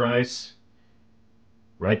 Gonna get fries?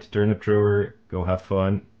 Right, turnip thrower, go have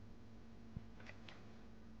fun.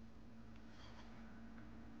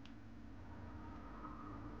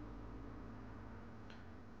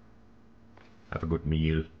 Have a good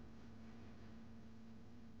meal.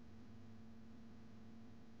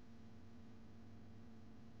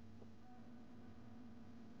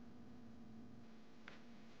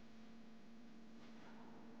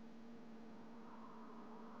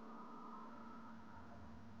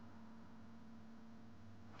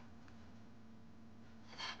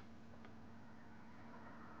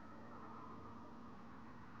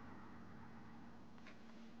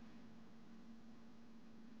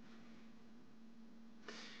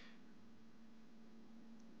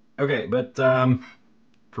 Okay, but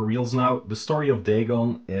for reals now, the story of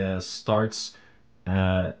Dagon starts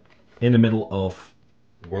in the middle of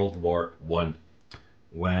World War I,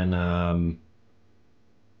 when a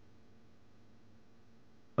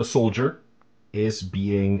soldier is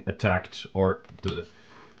being attacked, or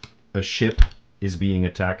a ship is being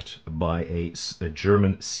attacked by a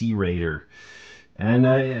German sea raider.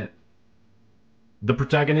 And the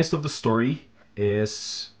protagonist of the story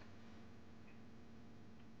is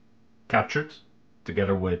captured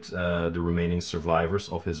together with the remaining survivors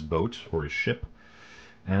of his boat or his ship,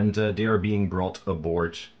 and they are being brought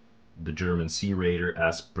aboard the German sea raider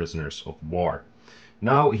as prisoners of war.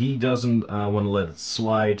 Now he doesn't want to let it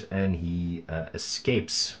slide, and he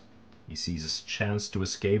escapes. He sees his chance to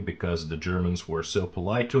escape because the Germans were so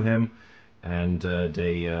polite to him, and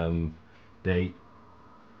they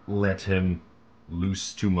let him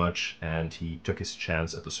loose too much, and he took his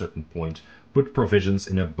chance at a certain point, put provisions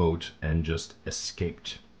in a boat, and just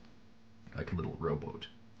escaped like a little rowboat.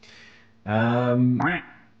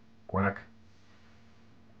 Quack.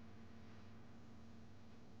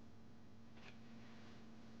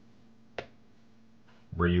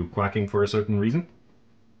 Were you quacking for a certain reason?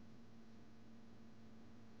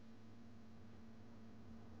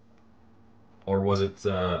 Or was it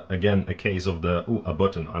again a case of the a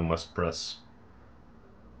button I must press?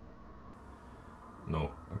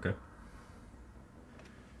 No, okay.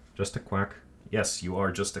 Just a quack. Yes, you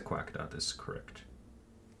are just a quack, that is correct.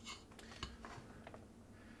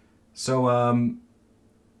 So,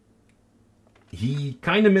 he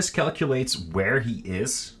kind of miscalculates where he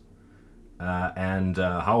is, and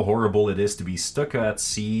how horrible it is to be stuck at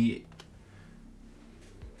sea.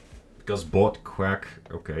 Because bot quack,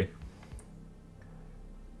 okay.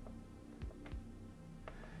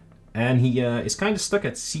 And he is kind of stuck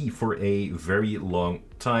at sea for a very long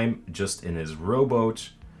time, just in his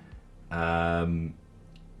rowboat,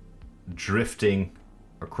 drifting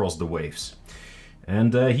across the waves.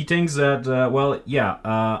 And he thinks that, well, yeah,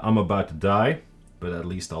 I'm about to die, but at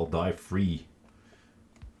least I'll die free.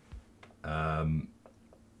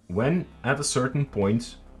 When, at a certain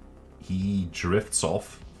point, he drifts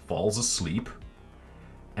off, falls asleep,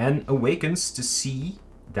 and awakens to see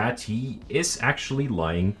that he is actually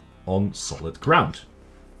lying on solid ground.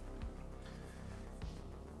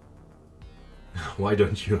 Why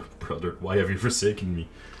don't you, brother? Why have you forsaken me?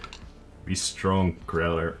 Be strong,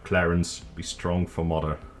 Clarence. Be strong for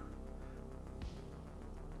mother.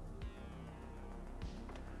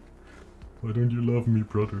 Why don't you love me,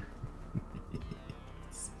 brother?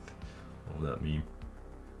 Oh, that meme.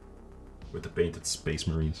 With the painted space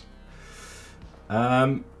marines.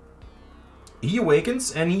 He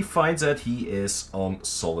awakens and he finds that he is on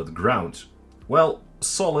solid ground. Well,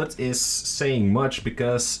 solid is saying much,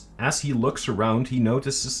 because as he looks around, he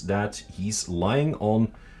notices that he's lying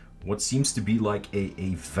on what seems to be like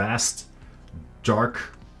a vast,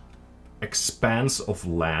 dark expanse of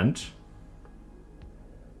land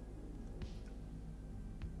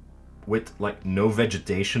with like no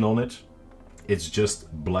vegetation on it. It's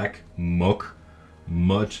just black muck,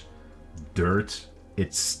 mud, dirt.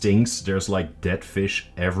 It stinks. There's like dead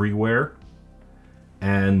fish everywhere,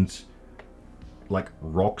 and like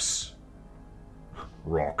rocks,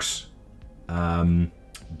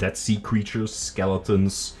 dead sea creatures,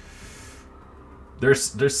 skeletons.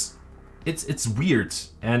 It's weird,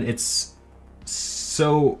 and it's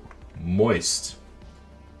so moist.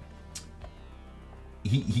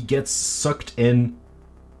 He gets sucked in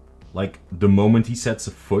like the moment he sets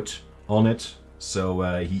a foot on it,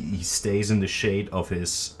 so he stays in the shade of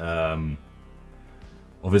his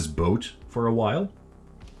boat for a while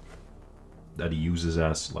that he uses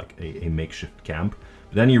as like a makeshift camp.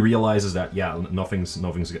 But then he realizes that, yeah,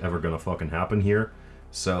 nothing's ever gonna fucking happen here.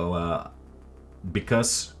 So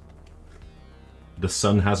because the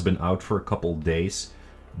sun has been out for a couple days,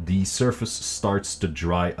 the surface starts to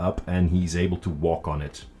dry up and he's able to walk on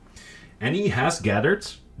it. And he has gathered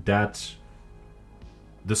that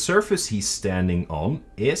the surface he's standing on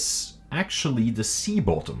is actually the sea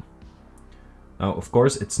bottom. Now, of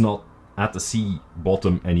course, it's not at the sea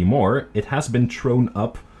bottom anymore. It has been thrown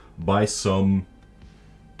up by some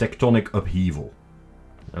tectonic upheaval.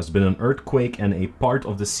 There's been an earthquake and a part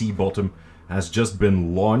of the sea bottom has just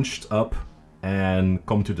been launched up and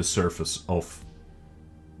come to the surface of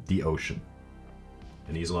the ocean.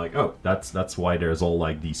 And he's like, oh, that's why there's all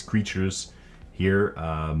like these creatures here.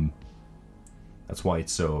 That's why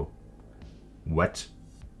it's so wet.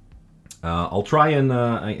 I'll try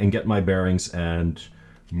and get my bearings and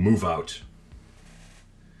move out.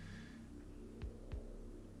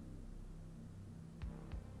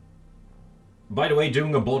 By the way,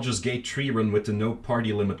 doing a Baldur's Gate 3 run with the no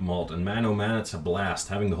party limit mod, and man oh man, it's a blast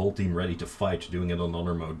having the whole team ready to fight, doing it on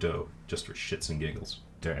honor mode though, just for shits and giggles.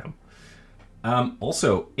 Damn.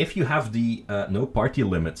 Also, if you have the no party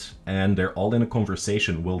limit and they're all in a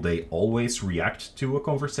conversation, will they always react to a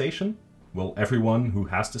conversation? Will everyone who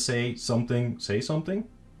has to say something, say something?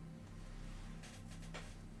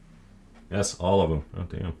 Yes, all of them. Oh,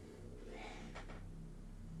 damn.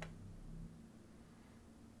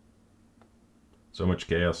 So much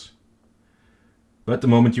chaos. But the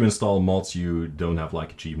moment you install mods, you don't have,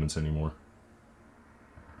 like, achievements anymore.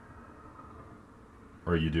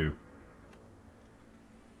 Or you do.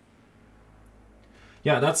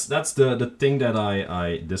 Yeah, that's the thing that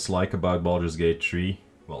I dislike about Baldur's Gate 3.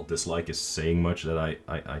 Well, dislike is saying much, that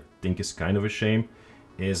I think is kind of a shame.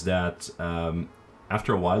 Is that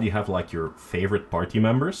after a while you have like your favorite party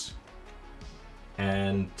members.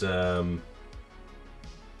 And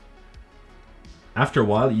after a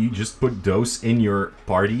while you just put those in your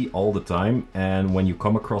party all the time. And when you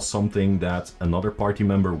come across something that another party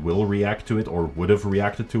member will react to it or would have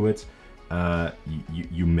reacted to it,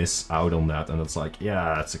 you miss out on that, and it's like,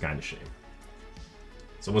 yeah, that's a kind of shame.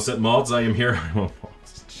 Someone said mods, I am here.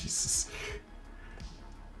 Jesus.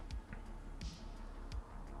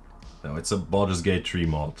 No, it's a Baldur's Gate 3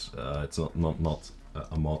 mod. It's not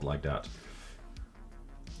a mod like that.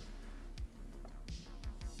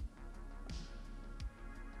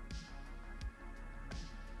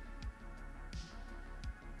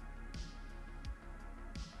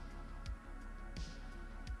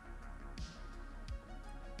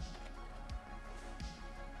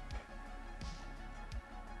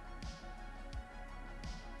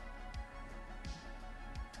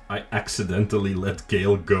 I accidentally let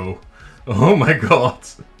Gale go. Oh my god.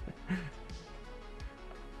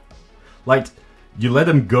 Like, you let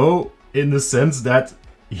him go in the sense that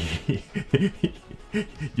you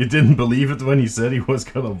didn't believe it when he said he was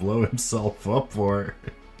gonna blow himself up, or...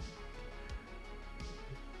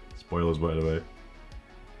 Spoilers, by the way.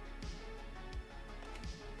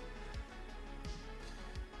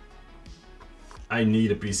 I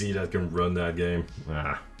need a PC that can run that game.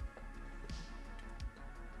 Ah.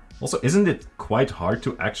 Also, isn't it quite hard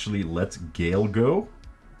to actually let Gale go?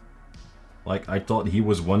 Like, I thought he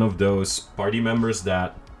was one of those party members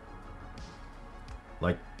that,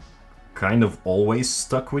 like, kind of always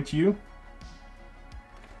stuck with you.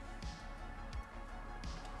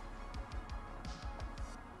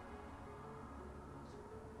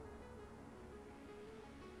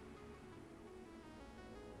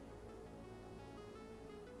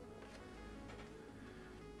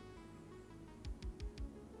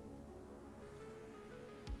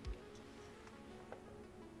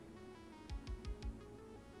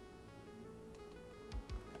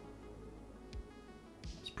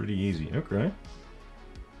 Pretty easy, okay.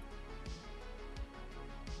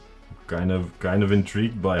 Kind of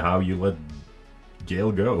intrigued by how you let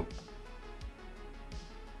Gale go.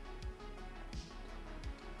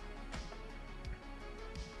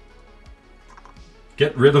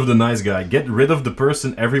 Get rid of the nice guy. Get rid of the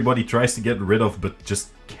person everybody tries to get rid of but just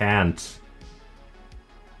can't.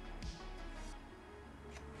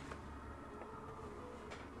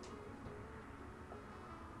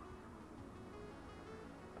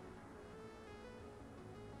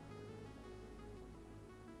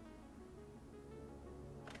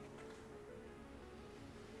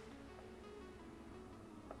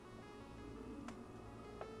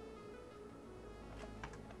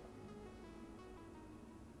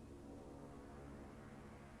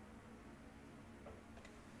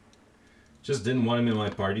 Just didn't want him in my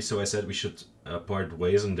party, so I said we should part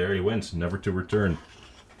ways, and there he went, never to return.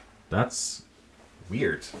 That's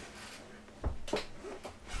weird.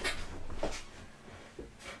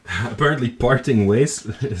 Apparently parting ways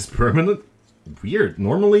is permanent. Weird.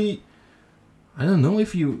 Normally, I don't know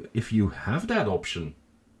if you have that option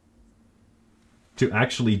to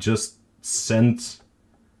actually just send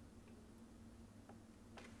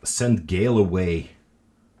Gale away.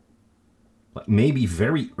 Like maybe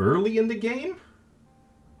very early in the game?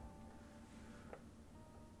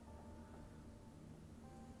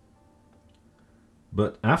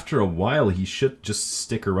 But after a while he should just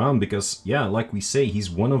stick around because, yeah, like we say, he's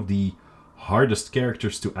one of the hardest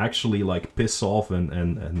characters to actually like piss off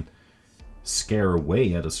and scare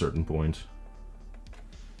away at a certain point.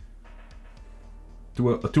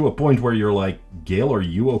 To a point where you're like, Gale, are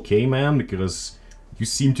you okay, man? Because you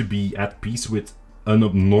seem to be at peace with an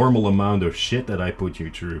abnormal amount of shit that I put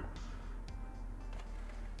you through.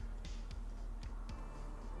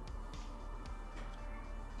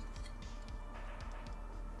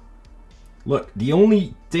 Look, the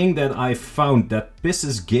only thing that I found that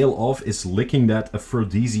pisses Gale off is licking that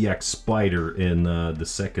aphrodisiac spider in the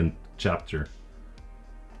second chapter.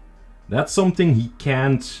 That's something he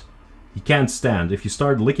can't stand. If you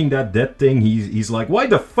start licking that dead thing, he's like, why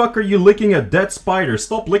the fuck are you licking a dead spider?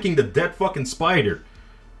 Stop licking the dead fucking spider.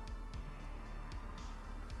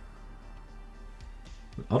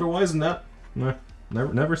 Otherwise than that, nah,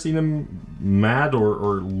 never seen him mad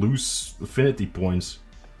or lose affinity points.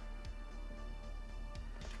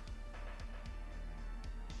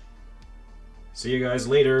 See you guys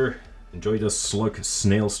later. Enjoy the slug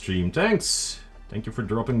snail stream. Thanks. Thank you for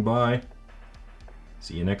dropping by.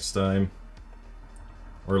 See you next time.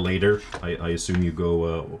 Or later. I assume you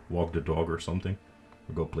go walk the dog or something.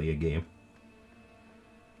 Or go play a game.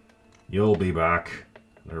 You'll be back.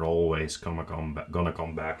 They're always gonna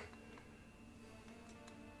come back.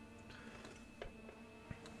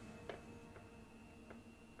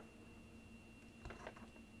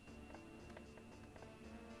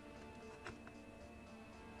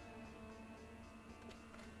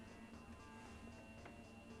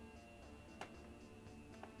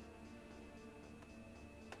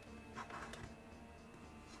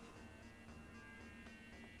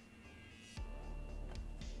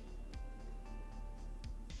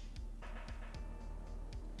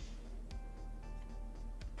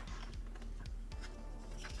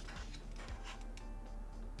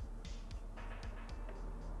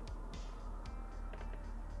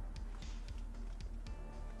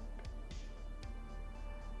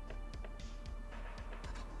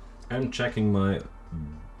 I'm checking my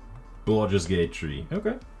Blodge's Gate tree.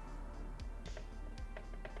 Okay.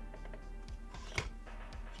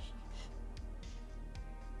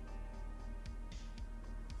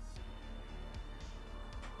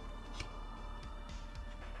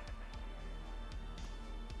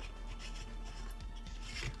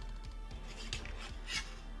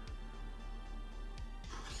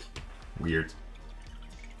 Weird.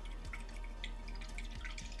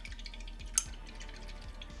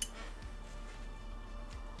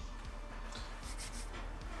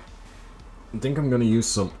 I think I'm gonna use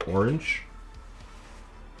some orange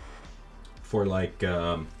for like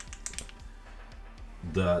the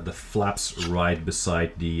flaps right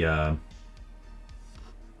beside the. I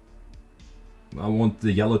want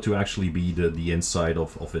the yellow to actually be the inside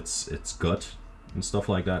of its gut and stuff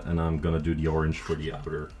like that, and I'm gonna do the orange for the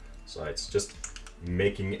outer sides, just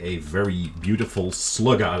making a very beautiful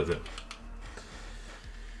slug out of it.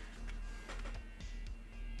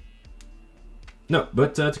 No,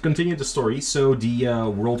 but to continue the story, so the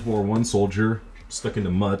World War I soldier stuck in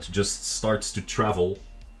the mud just starts to travel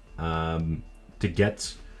to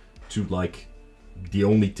get to like the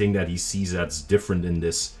only thing that he sees that's different in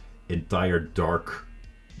this entire dark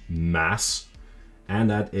mass, and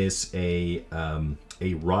that is a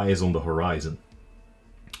rise on the horizon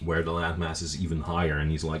where the landmass is even higher,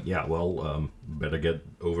 and he's like, yeah, well, better get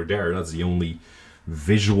over there. That's the only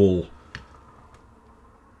visual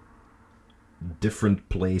different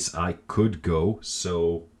place I could go,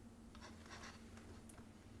 so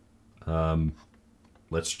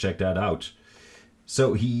let's check that out.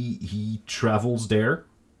 So he travels there,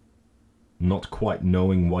 not quite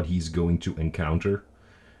knowing what he's going to encounter.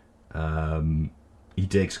 He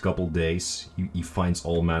takes a couple days. He finds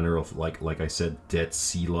all manner of like I said, dead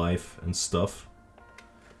sea life and stuff.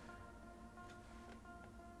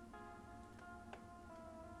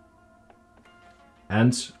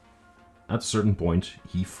 And at a certain point,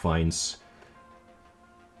 he finds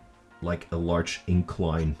like a large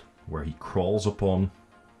incline where he crawls upon,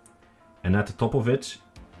 and at the top of it,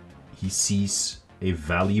 he sees a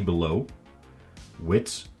valley below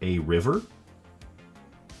with a river,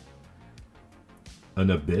 an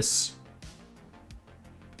abyss,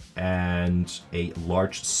 and a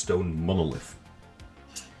large stone monolith.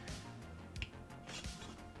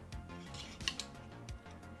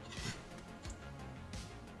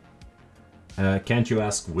 Can't you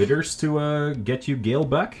ask Withers to get you Gale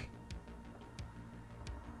back?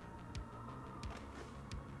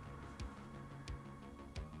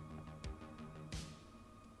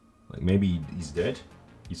 Like maybe he's dead?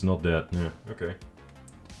 He's not dead. Yeah, okay.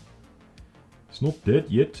 He's not dead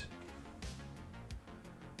yet.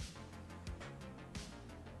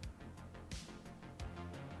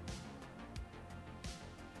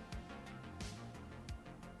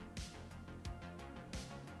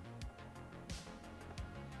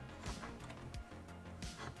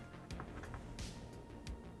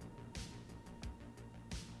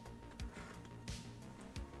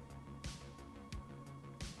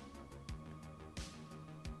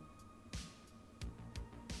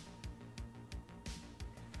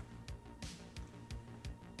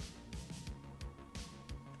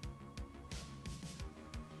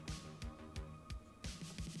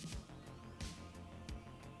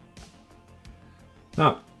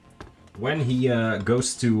 Now, when he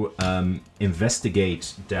goes to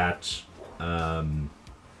investigate that that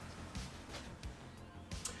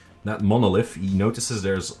monolith, he notices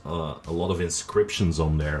there's a lot of inscriptions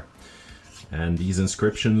on there. And these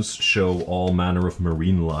inscriptions show all manner of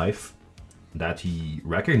marine life that he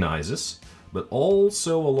recognizes, but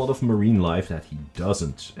also a lot of marine life that he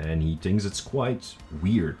doesn't. And he thinks it's quite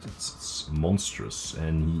weird, it's monstrous.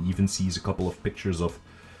 And he even sees a couple of pictures of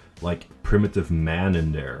like primitive man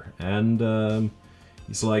in there, and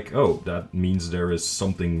he's like, oh, that means there is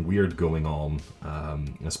something weird going on,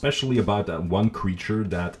 especially about that one creature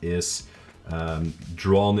that is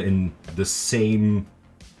drawn in the same,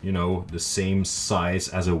 you know, the same size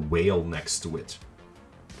as a whale next to it.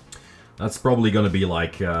 That's probably gonna be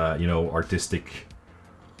like, you know, artistic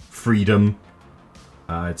freedom.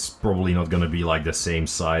 It's probably not gonna be like the same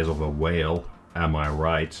size of a whale, am I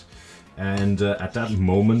right? And at that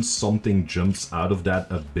moment, something jumps out of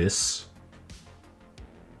that abyss,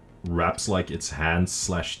 wraps like its hands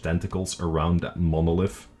slash tentacles around that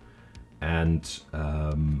monolith, and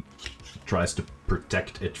tries to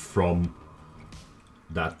protect it from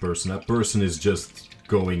that person. That person is just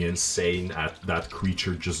going insane at that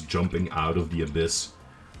creature just jumping out of the abyss,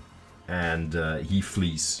 and he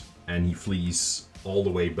flees. And he flees all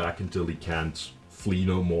the way back until he can't flee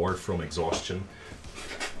no more from exhaustion.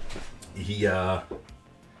 He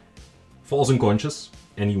falls unconscious,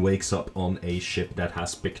 and he wakes up on a ship that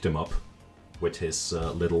has picked him up with his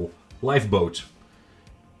little lifeboat.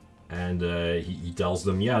 And he tells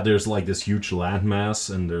them, yeah, there's like this huge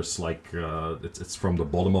landmass, and there's like, it's from the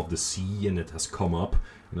bottom of the sea, and it has come up,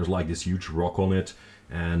 and there's like this huge rock on it,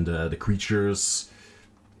 and the creatures,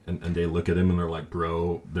 and they look at him and they're like,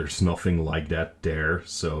 bro, there's nothing like that there,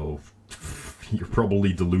 so you're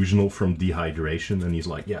probably delusional from dehydration. And he's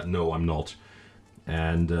like, yeah, no, I'm not.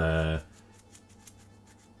 And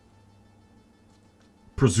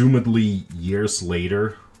presumably years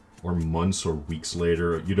later, or months or weeks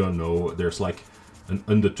later, you don't know, there's like an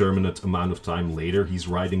undeterminate amount of time later, he's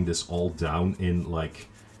writing this all down in like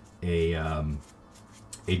a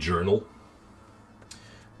journal,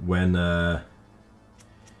 when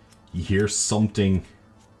he hears something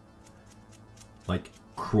like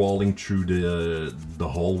crawling through the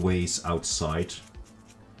hallways outside,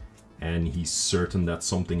 and he's certain that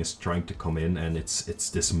something is trying to come in, and it's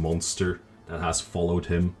this monster that has followed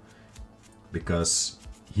him, because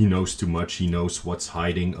he knows too much. He knows what's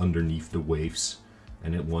hiding underneath the waves,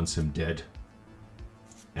 and it wants him dead.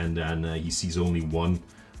 And then he sees only one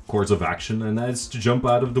course of action, and that is to jump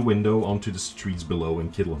out of the window onto the streets below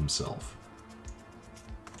and kill himself.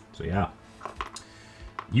 So yeah,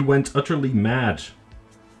 he went utterly mad.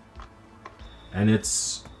 And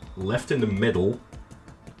it's left in the middle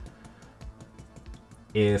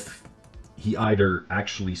if he either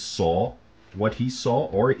actually saw what he saw,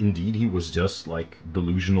 or indeed he was just like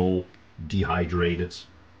delusional, dehydrated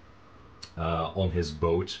on his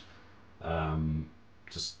boat,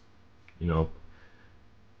 just, you know,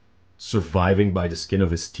 surviving by the skin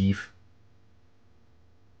of his teeth,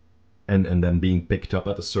 and then being picked up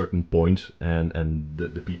at a certain point, and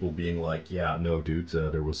the people being like, yeah, no, dude,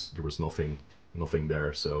 there was nothing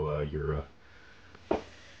there, so you're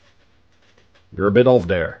a bit off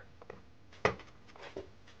there.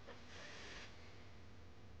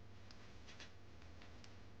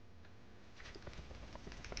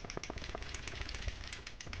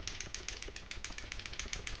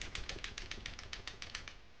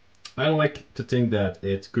 I like to think that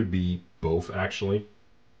it could be both, actually.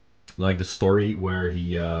 Like the story where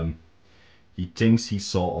he thinks he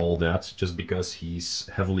saw all that just because he's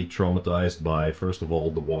heavily traumatized by, first of all,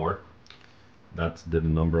 the war. That did a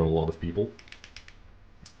number on a lot of people.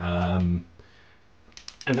 Um,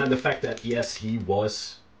 and then the fact that, yes, he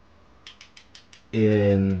was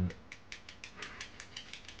in...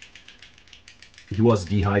 He was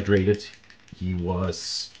dehydrated. He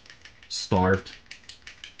was starved.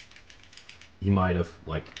 He might have,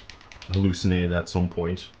 like, hallucinated at some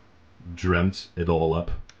point. Dreamt it all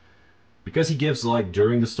up. Because he gives, like,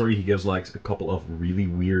 during the story, he gives, like, a couple of really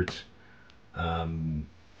weird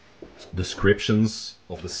descriptions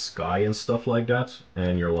of the sky and stuff like that.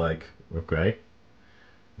 And you're like, okay,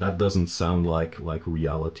 that doesn't sound like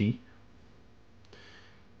reality.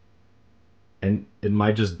 And it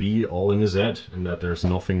might just be all in his head, and that there's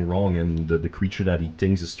nothing wrong, and the creature that he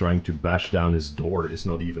thinks is trying to bash down his door is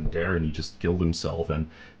not even there, and he just killed himself, and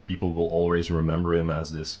people will always remember him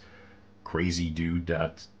as this crazy dude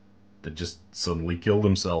that just suddenly killed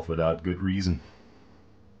himself without good reason.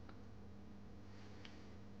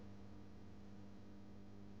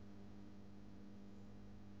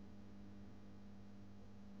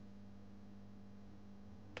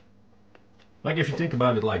 Like, if you think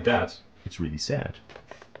about it like that, it's really sad.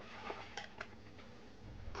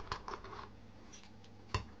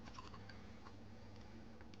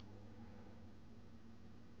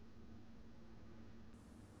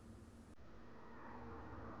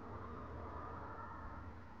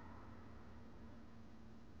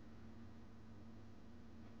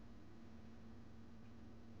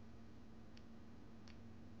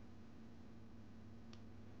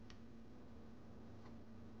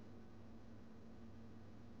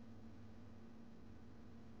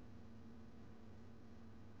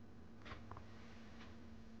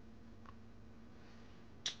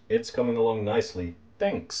 It's coming along nicely.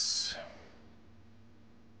 Thanks.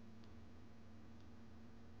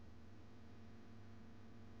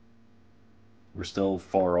 We're still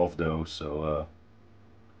far off though, so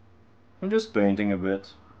I'm just painting a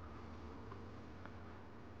bit.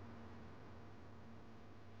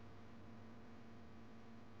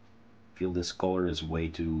 Feel this color is way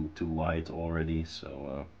too light already,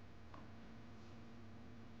 so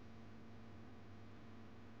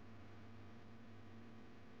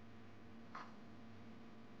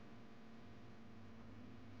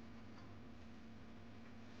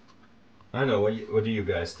I know. What do you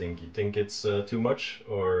guys think? You think it's too much,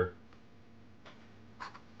 or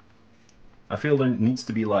I feel there needs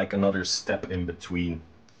to be like another step in between.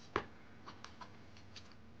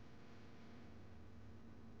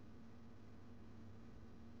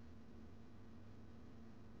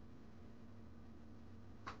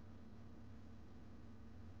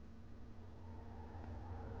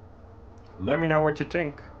 Let me know what you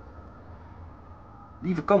think.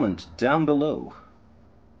 Leave a comment down below.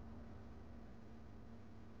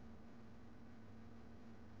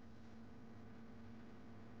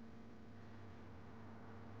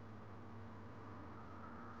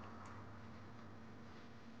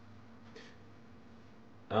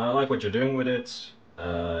 I like what you're doing with it.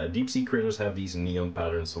 Deep sea critters have these neon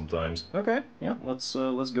patterns sometimes. Okay, yeah, let's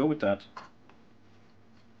go with that.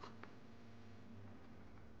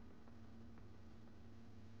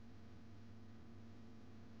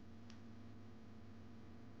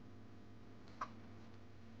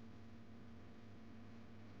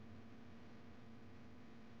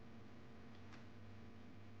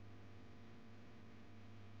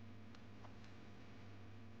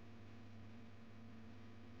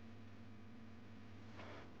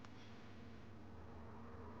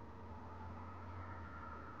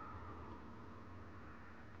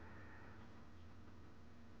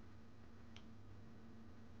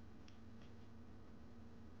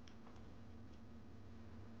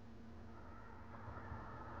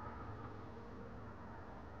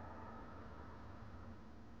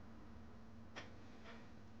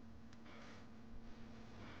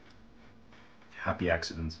 Happy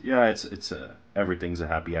accidents. Yeah, it's everything's a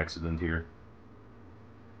happy accident here.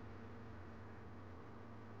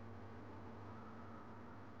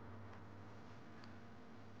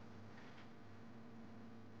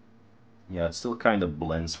 Yeah, it still kind of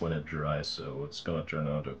blends when it dries, so it's gonna turn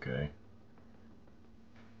out okay.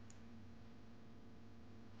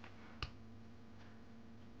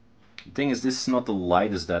 The thing is, this is not the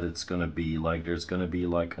lightest that it's gonna be. Like, there's gonna be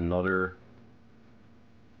like another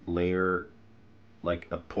layer, like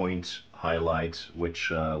a point highlight,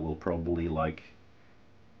 which will probably like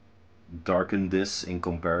darken this in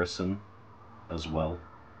comparison as well.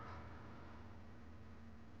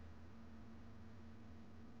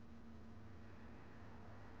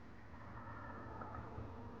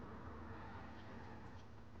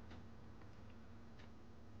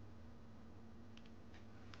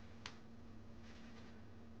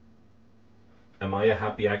 I a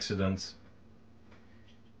happy accident?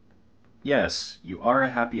 Yes, you are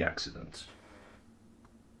a happy accident.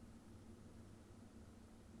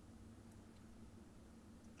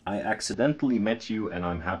 I accidentally met you and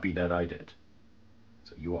I'm happy that I did.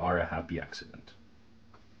 So you are a happy accident.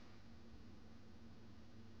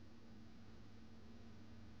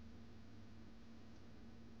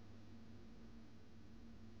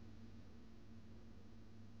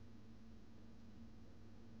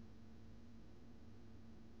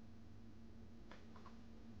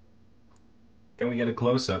 Can we get a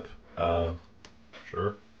close-up?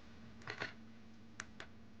 Sure.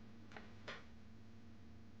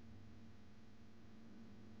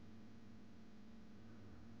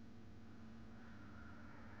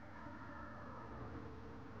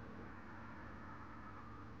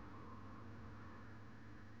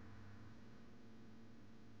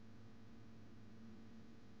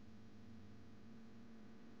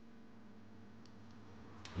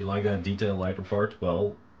 You like that detail lighter part?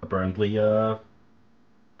 Well, apparently,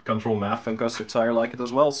 Control Math and Custard Sire like it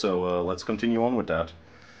as well, so let's continue on with that.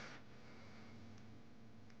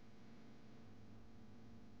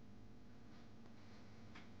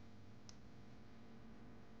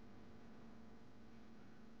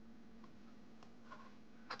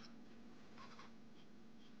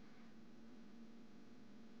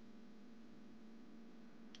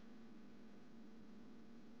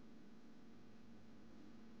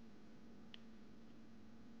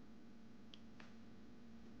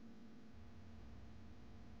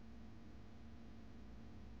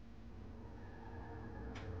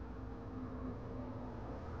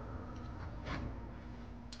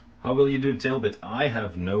 How will you do the tail bit? I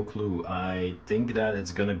have no clue. I think that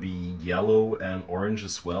it's gonna be yellow and orange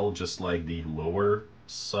as well, just like the lower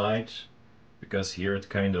side. Because here it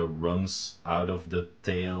kind of runs out of the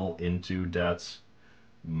tail into that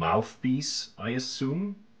mouthpiece, I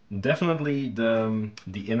assume. Definitely the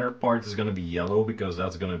inner part is gonna be yellow because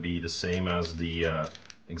that's gonna be the same as the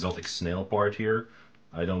exotic snail part here.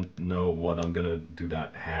 I don't know what I'm gonna do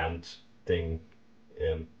that hand thing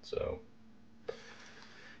in, so...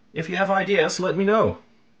 If you have ideas, let me know.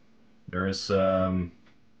 There is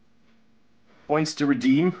points to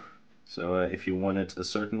redeem, so if you want it a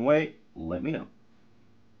certain way, let me know.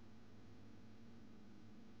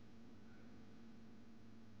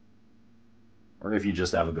 Or if you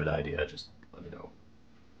just have a good idea, just let me know.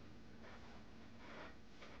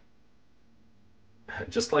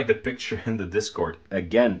 Just like the picture in the Discord,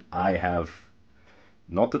 again, I have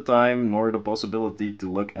not the time nor the possibility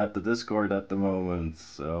to look at the Discord at the moment,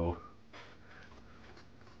 so...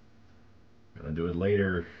 I'm gonna do it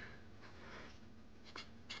later.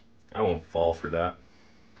 I won't fall for that.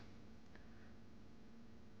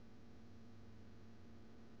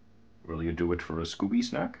 Will you do it for a Scooby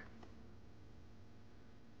snack?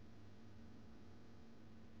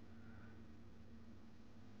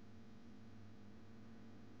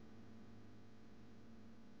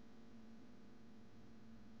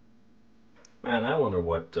 Man, I wonder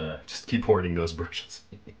what... just keep hoarding those brushes.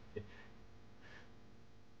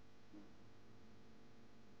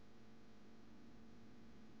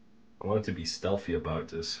 I want to be stealthy about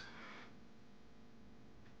this.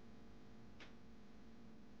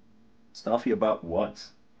 Stealthy about what?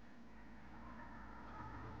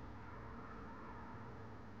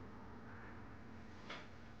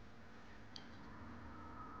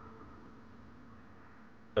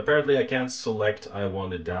 Apparently I can't select I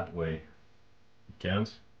want it that way. You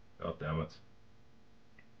can't? God damn it.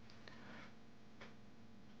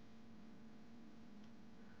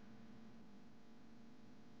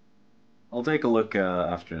 I'll take a look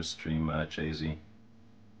after the stream, Chasey.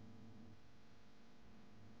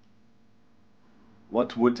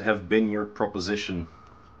 What would have been your proposition?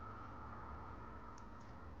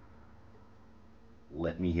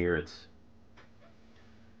 Let me hear it.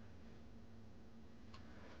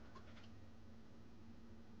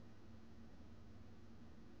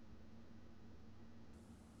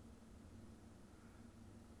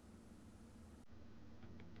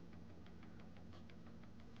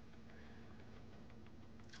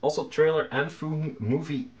 Also, trailer and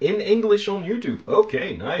movie in English on YouTube.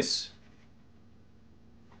 Okay, nice.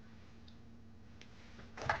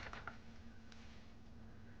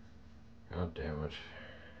 God damn it.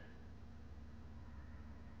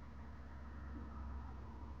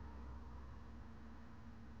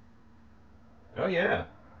 Oh yeah.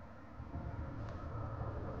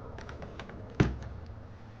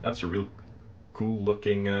 That's a real cool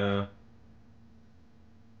looking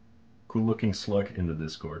slug in the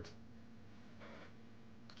Discord.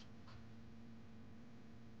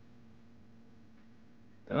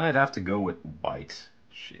 Then I'd have to go with white.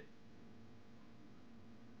 Shit.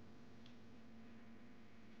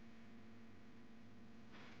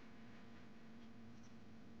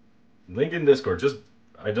 Link in Discord. Just,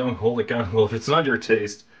 I don't hold accountable if it's not your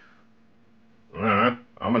taste.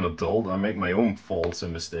 I'm an adult. I make my own faults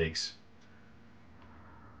and mistakes.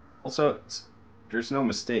 Also, there's no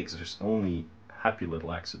mistakes. There's only happy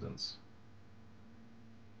little accidents.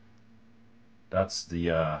 That's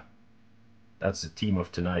the theme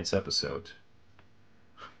of tonight's episode.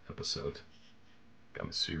 Got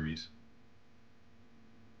a series.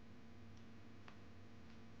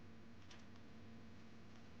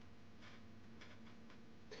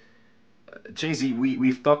 Jay-Z,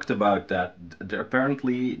 we've talked about that.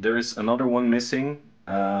 Apparently, there is another one missing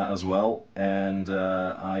as well, and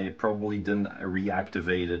I probably didn't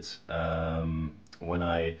reactivate it when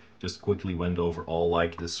I just quickly went over all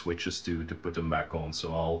like the switches to put them back on.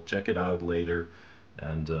 So I'll check it out later,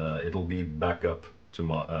 and it'll be back up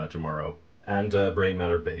tomorrow. And Brain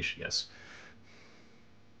Matter Beige, yes.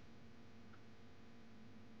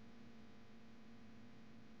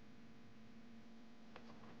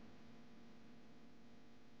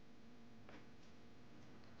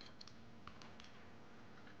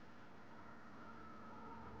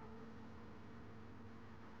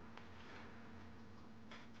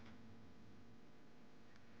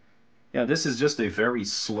 Yeah, this is just a very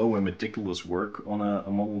slow and meticulous work on a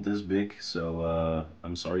model this big, so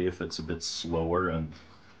I'm sorry if it's a bit slower and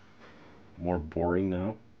more boring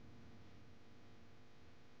now.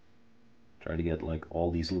 Try to get like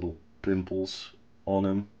all these little pimples on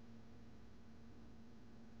him.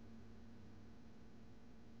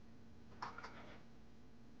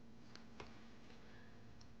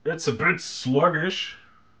 It's a bit sluggish.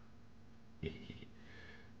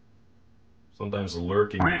 Sometimes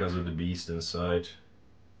lurking because of the beast inside.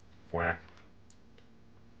 Whack.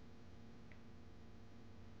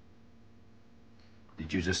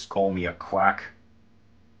 Did you just call me a quack?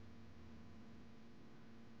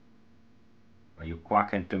 Are you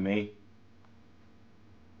quacking to me?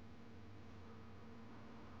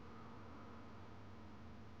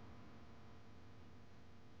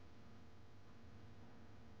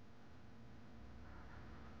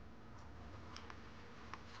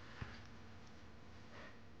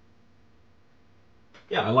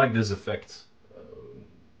 Yeah, I like this effect.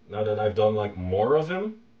 Now that I've done like more of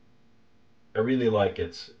him, I really like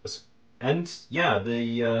it. And yeah,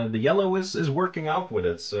 the yellow is working out with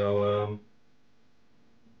it. So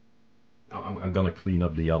I'm gonna clean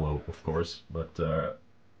up the yellow, of course, but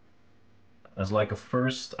as like a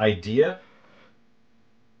first idea,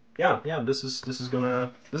 yeah, this is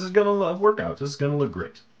gonna work out. This is gonna look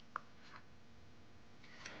great.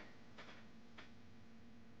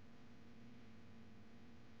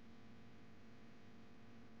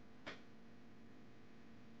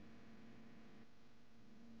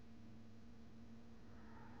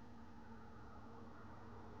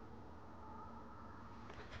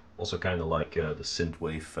 Also, kind of like the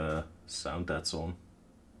synthwave sound that's on.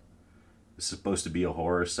 It's supposed to be a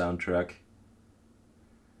horror soundtrack.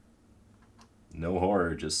 No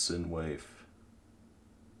horror, just synthwave.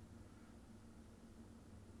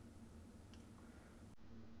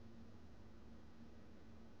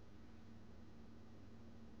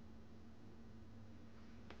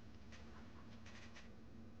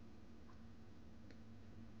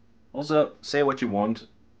 Also, say what you want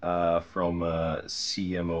from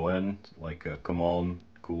CMON, like come on,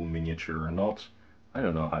 cool miniature or not. I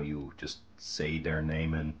don't know how you just say their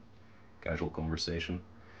name in casual conversation.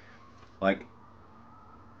 Like,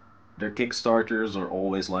 their Kickstarters are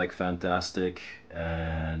always like fantastic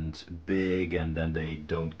and big, and then they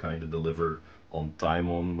don't kind of deliver on time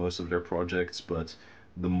on most of their projects, but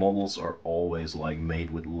the models are always like made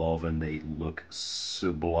with love and they look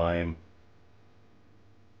sublime.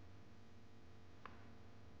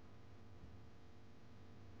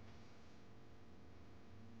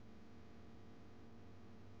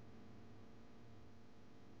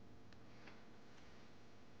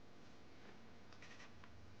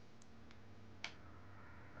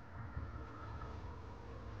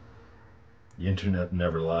 The internet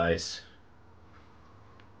never lies.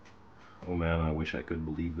 Oh man, I wish I could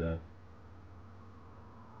believe that.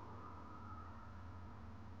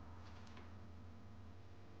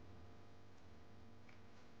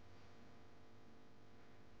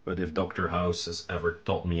 But if Dr. House has ever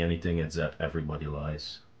taught me anything, it's that everybody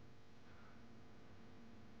lies.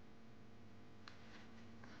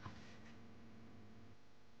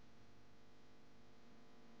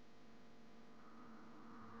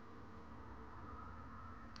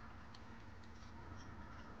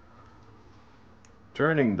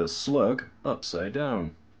 Turning the slug upside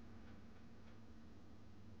down.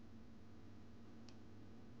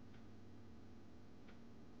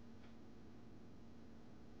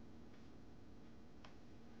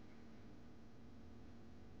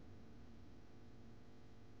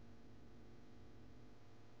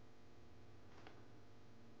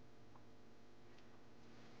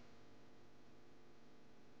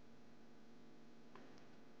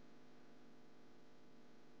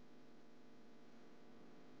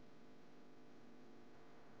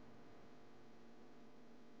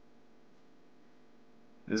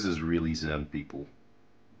 This is really zen, people.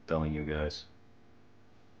 I'm telling you guys.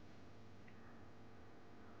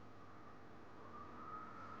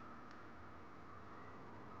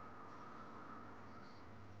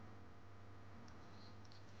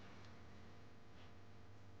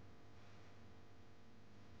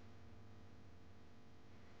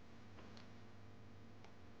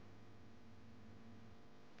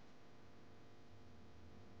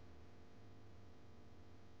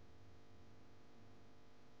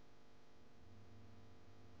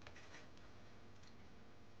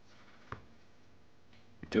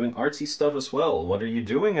 Doing artsy stuff as well. What are you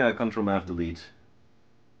doing, Control Mav Delete?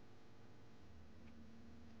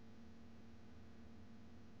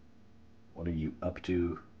 What are you up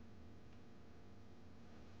to?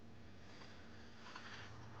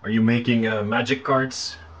 Are you making magic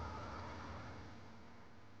cards?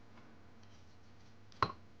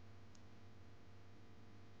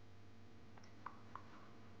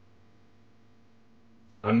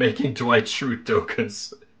 I'm making Dwight Schrute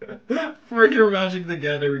tokens for your Magic the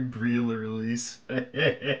Gathering pre-release.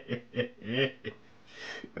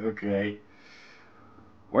 Okay.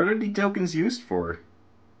 What are the tokens used for?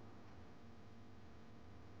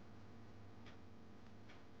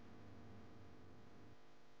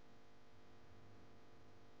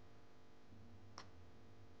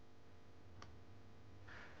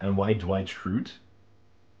 And why Dwight Schrute?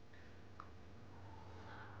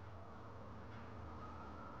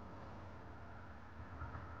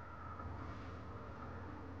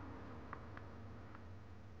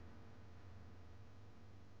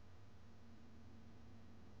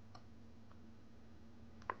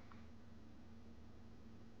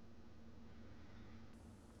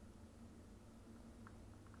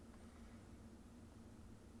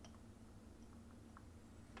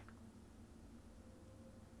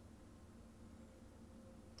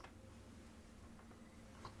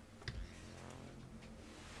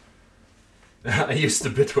 I used the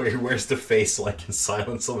bit where he wears the face like in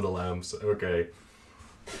Silence of the Lambs. Okay.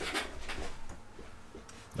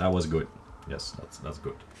 That was good. Yes, that's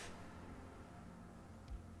good.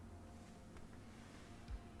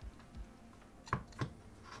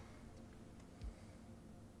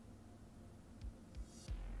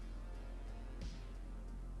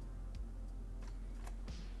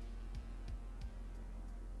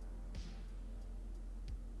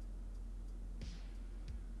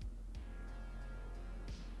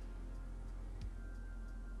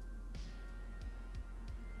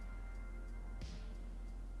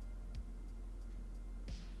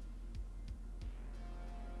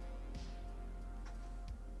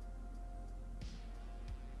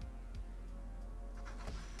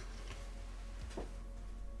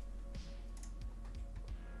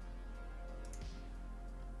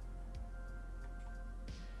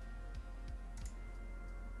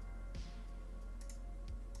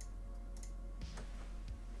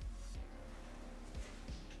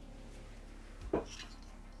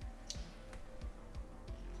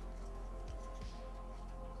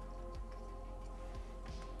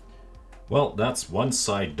 Well, that's one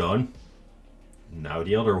side done. Now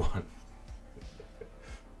the other one.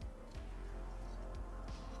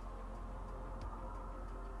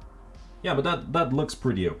 Yeah, but that looks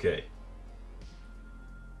pretty okay.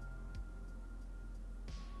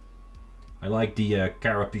 I like the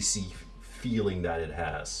carapace feeling that it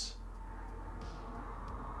has.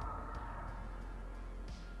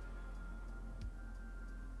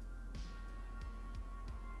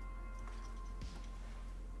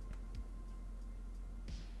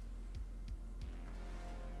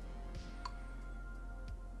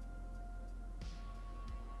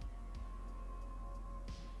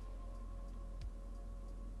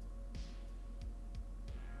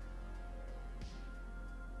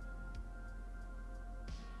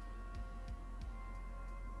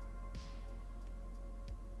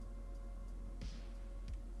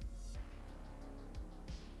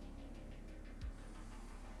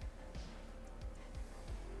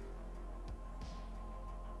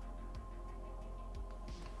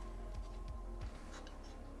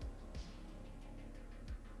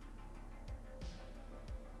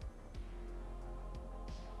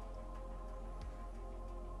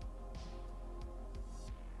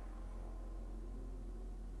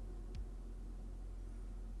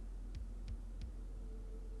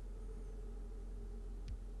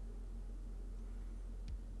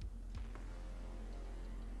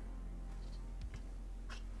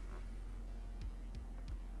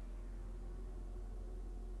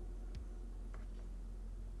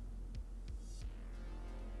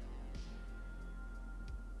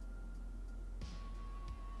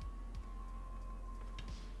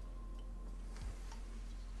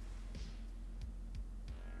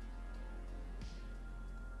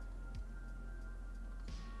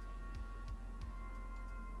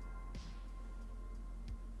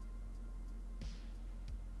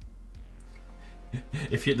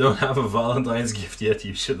 If you don't have a Valentine's gift yet,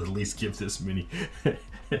 you should at least give this mini.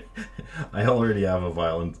 I already have a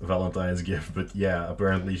Valentine's gift, but yeah,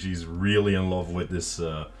 apparently she's really in love with this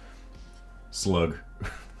slug.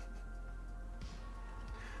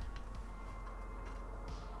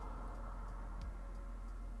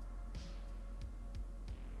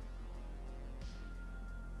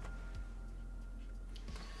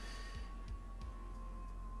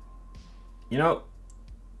 You know,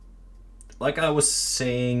 like I was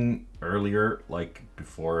saying earlier, like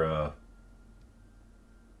before,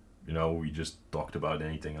 you know, we just talked about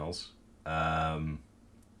anything else.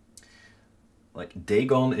 Like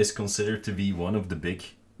Dagon is considered to be one of the big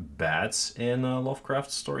bads in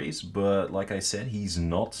Lovecraft stories, but like I said, he's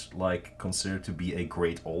not like considered to be a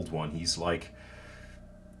great old one. He's like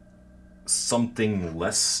something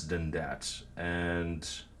less than that, and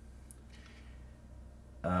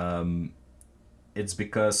it's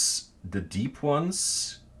because the deep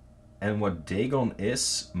ones and what Dagon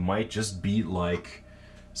is might just be like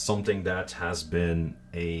something that has been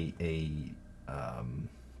a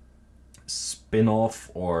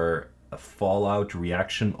spin-off or a fallout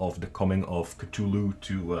reaction of the coming of Cthulhu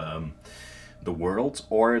to the world,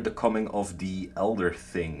 or the coming of the Elder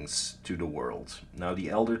Things to the world. Now the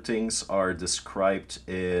Elder Things are described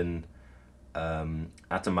in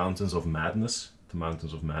At the Mountains of Madness. The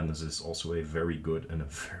Mountains of Madness is also a very good and a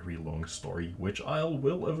very long story, which I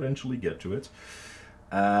will eventually get to it.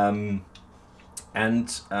 The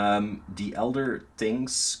Elder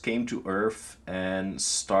Things came to Earth and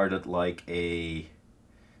started like a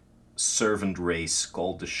servant race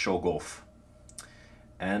called the Shoggoth.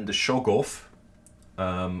 And the Shoggoth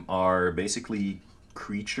are basically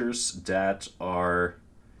creatures that are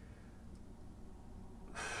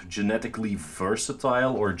genetically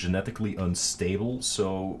versatile or genetically unstable,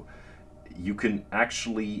 so you can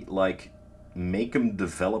actually like make them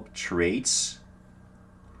develop traits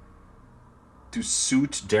to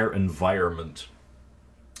suit their environment.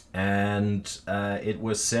 And it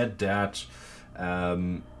was said that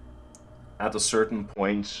at a certain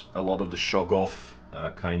point a lot of the Shoggoth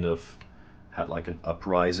kind of had like an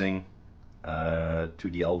uprising to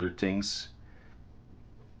the Elder Things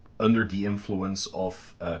under the influence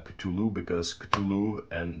of Cthulhu, because Cthulhu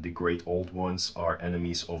and the Great Old Ones are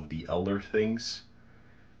enemies of the Elder Things,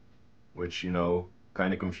 which, you know,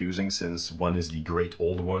 kind of confusing since one is the Great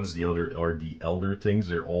Old Ones, the other are the Elder Things.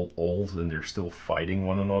 They're all old and they're still fighting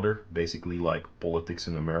one another, basically like politics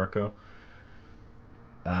in America.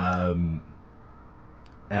 And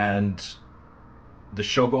the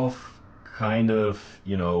Shoggoth kind of,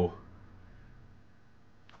 you know,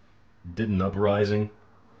 did an uprising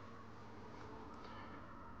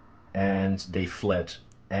and they fled.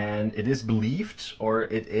 And it is believed, or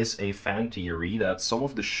it is a fan theory, that some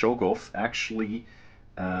of the Shoggoth actually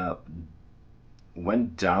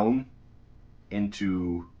went down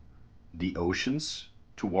into the oceans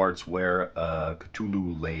towards where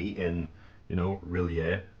Cthulhu lay in, you know,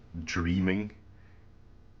 R'lyeh, dreaming.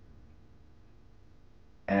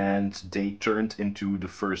 And they turned into the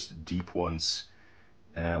first deep ones.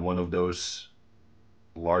 One of those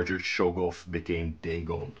larger Shoggoth became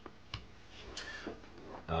Dagon.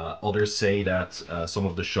 Others say that some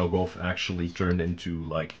of the Shoggoth actually turned into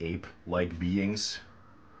like ape-like beings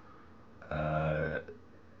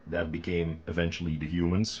that became eventually the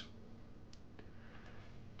humans.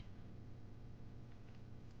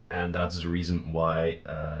 And that's the reason why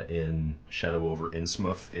in Shadow over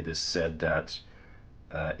Innsmouth it is said that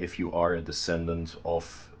if you are a descendant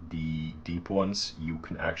of the Deep Ones, you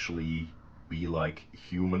can actually be like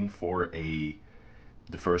human for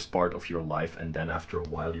the first part of your life, and then after a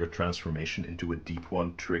while your transformation into a Deep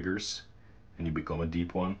One triggers and you become a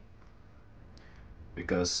Deep One,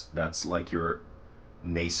 because that's like your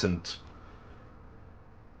nascent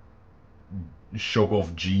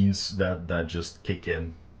Shoggoth genes that just kick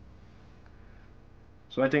in.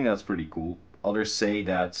 So I think that's pretty cool. Others say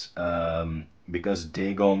that because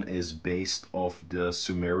Dagon is based off the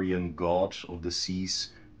Sumerian god of the seas,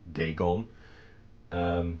 Dagon,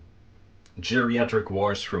 geriatric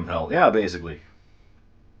wars from hell. Yeah, basically.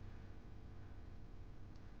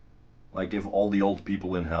 Like if all the old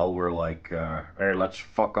people in hell were like, hey, let's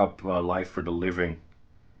fuck up life for the living.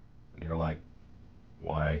 And you're like,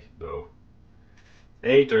 why though?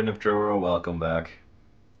 Hey, Turnip Thrower, welcome back.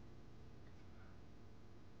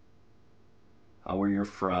 How were your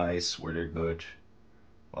fries? Were they good?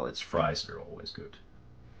 Well, it's fries, they're always good.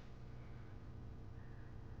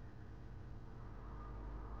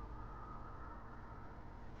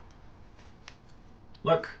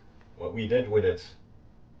 Look what we did with it.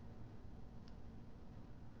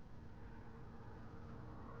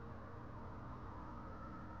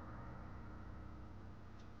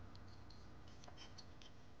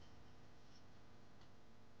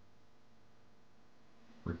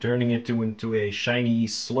 turning it into a shiny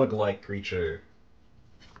slug-like creature.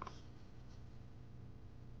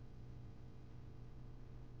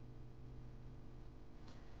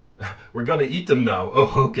 We're gonna eat them now.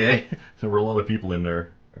 Oh, okay. There were a lot of people in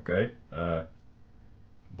there. Okay.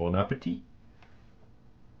 Bon appetit.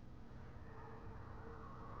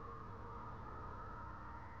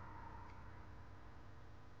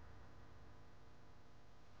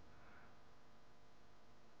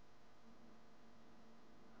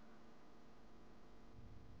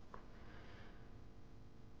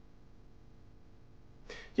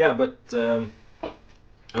 Yeah, but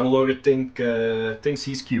Unloaded thinks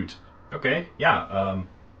he's cute. Okay, yeah.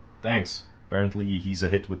 Thanks. Apparently he's a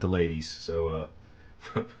hit with the ladies, so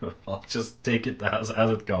I'll just take it as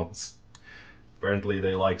it comes. Apparently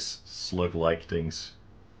they like slug-like things.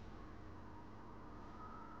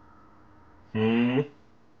 Hmm.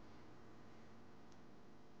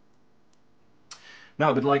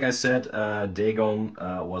 No, but like I said, Dagon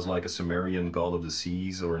was like a Sumerian god of the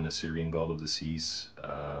seas or an Assyrian god of the seas.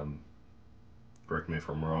 Correct me if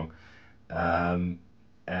I'm wrong. Um,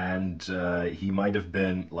 and he might have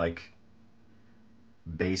been like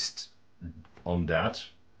based on that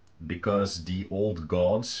because the old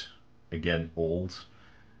gods, again old,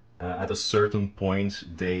 at a certain point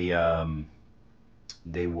they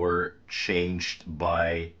were changed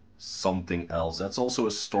by something else. That's also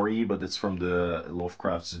a story, but it's from the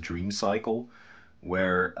Lovecraft's dream cycle,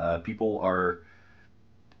 where people are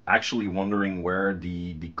actually wondering where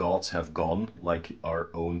the gods have gone, like our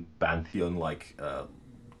own pantheon, like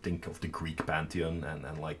think of the Greek pantheon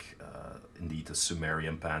and like indeed the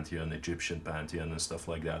Sumerian pantheon, Egyptian pantheon, and stuff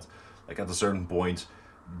like that. Like at a certain point,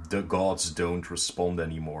 the gods don't respond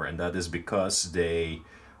anymore, and that is because they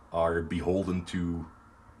are beholden to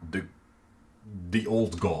the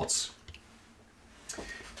old gods.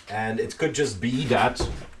 And it could just be that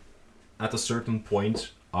at a certain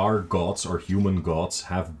point, our gods, our human gods,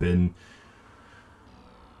 have been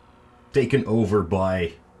taken over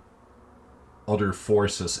by other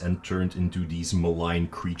forces and turned into these malign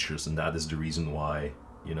creatures, and that is the reason why,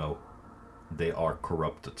 you know, they are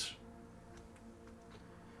corrupted.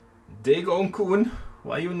 Dagon-kun,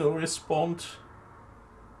 why you no respond?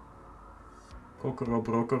 Kokoro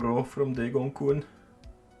brokoro from Dagon-kun.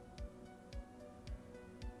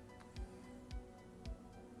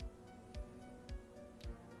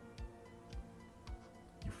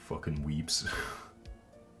 You fucking weeps.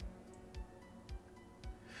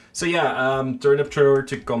 So yeah, Turnip Thrower,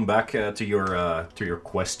 to come back to your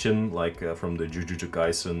question, like from the Jujutsu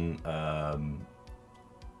Kaisen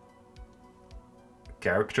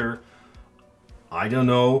character, I don't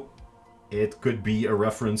know. It could be a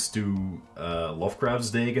reference to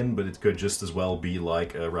Lovecraft's Dagon, but it could just as well be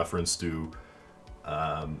like a reference to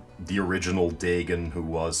the original Dagon, who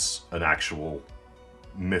was an actual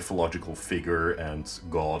mythological figure and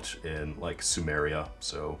god in like Sumeria.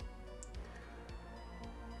 So.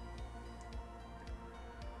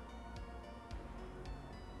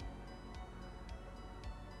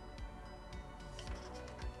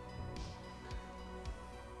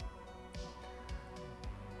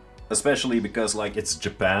 Especially because, like, it's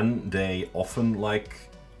Japan, they often, like,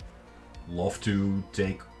 love to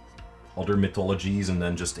take other mythologies and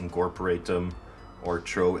then just incorporate them or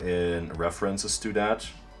throw in references to that.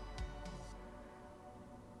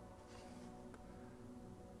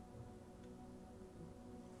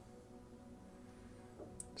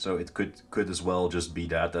 So it could as well just be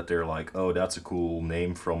that they're like, oh, that's a cool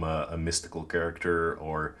name from a mystical character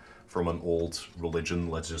or from an old religion,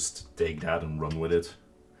 let's just take that and run with it.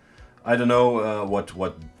 I don't know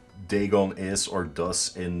what Dagon is or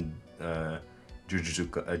does in Jujutsu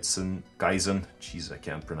Kaisen. Jeez, I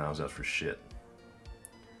can't pronounce that for shit.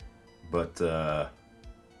 But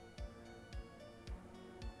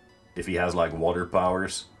if he has like water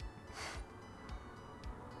powers,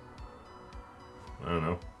 I don't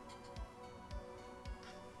know.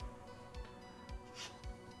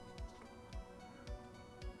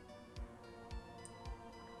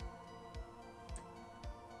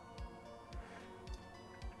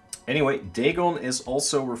 Anyway, Dagon is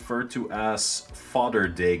also referred to as Father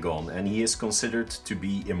Dagon, and he is considered to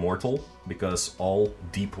be immortal because all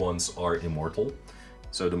deep ones are immortal.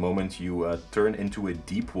 So the moment you turn into a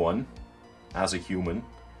deep one as a human,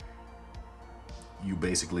 you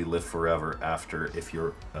basically live forever after, if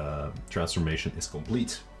your transformation is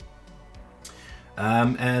complete.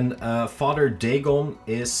 And Father Dagon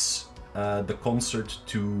is the consort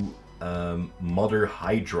to Mother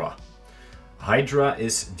Hydra. Hydra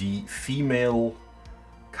is the female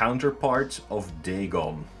counterpart of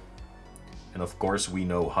Dagon. And of course we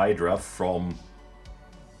know Hydra from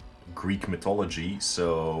Greek mythology,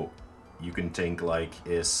 so you can think like,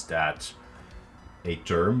 is that a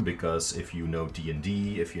term? Because if you know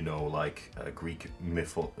D&D, if you know like Greek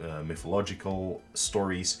mythological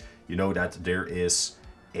stories, you know that there is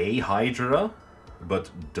a Hydra, but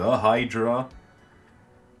the Hydra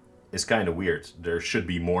is kind of weird. There should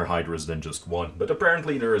be more Hydras than just one, but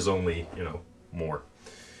apparently there is only, you know, more.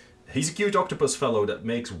 He's a cute octopus fellow that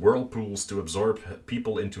makes whirlpools to absorb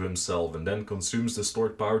people into himself and then consumes the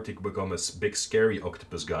stored power to become a big scary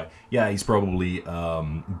octopus guy. Yeah, he's probably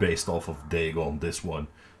based off of Dagon, this one.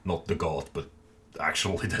 Not the god, but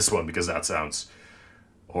actually this one, because that sounds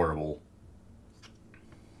horrible.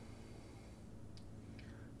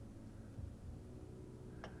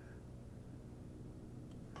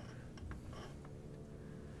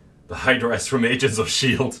 The Hydra is from Agents of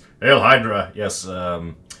S.H.I.E.L.D. Hail Hydra! Yes,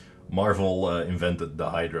 Marvel invented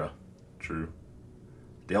the Hydra. True.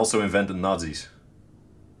 They also invented Nazis.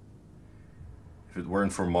 If it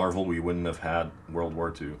weren't for Marvel, we wouldn't have had World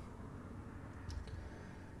War II.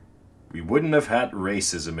 We wouldn't have had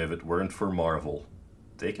racism if it weren't for Marvel.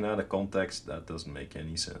 Taken out of context, that doesn't make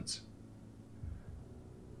any sense.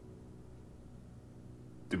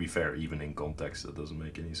 To be fair, even in context, that doesn't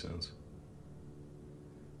make any sense.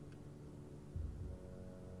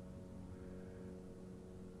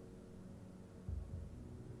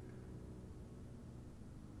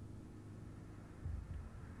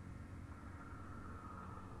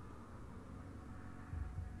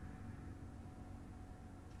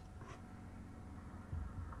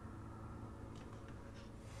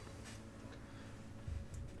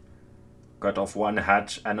 Cut off one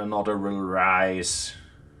head and another will rise.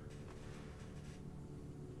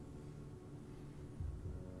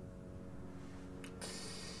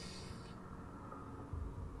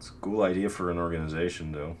 It's a cool idea for an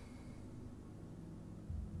organization, though.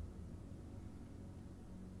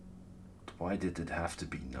 But why did it have to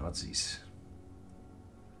be Nazis?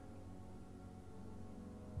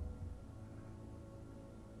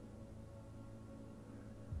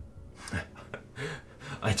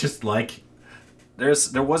 I just like...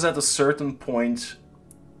 There was at a certain point...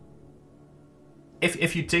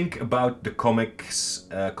 If you think about the comic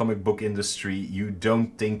book industry, you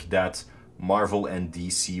don't think that Marvel and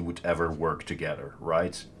DC would ever work together,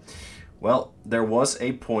 right? Well, there was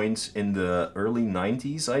a point in the early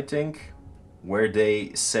 90s, I think, where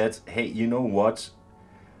they said, hey, you know what?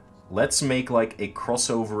 Let's make like a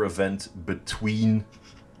crossover event between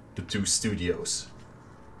the two studios.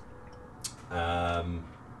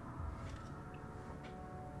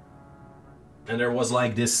 And there was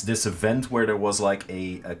like this event where there was like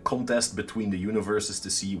a contest between the universes to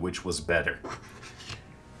see which was better.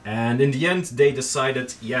 And in the end they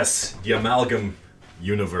decided, yes, the amalgam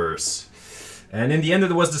universe. And in the end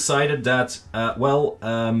it was decided that,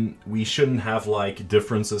 we shouldn't have like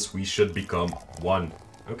differences, we should become one.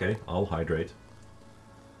 Okay, I'll hydrate.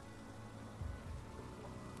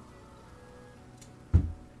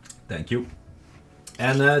 Thank you.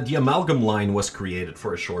 And the amalgam line was created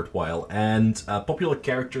for a short while, and popular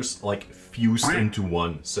characters like fused into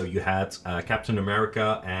one. So you had Captain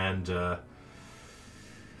America and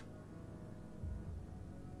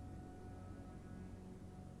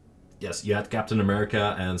yes, you had Captain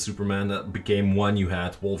America and Superman that became one. You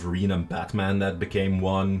had Wolverine and Batman that became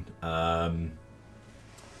one.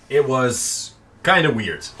 It was kind of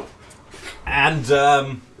weird,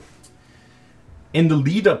 and in the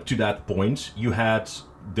lead up to that point, you had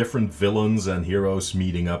different villains and heroes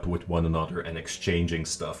meeting up with one another and exchanging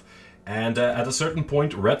stuff. And at a certain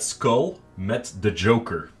point, Red Skull met the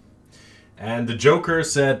Joker. And the Joker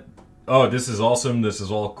said, oh, this is awesome, this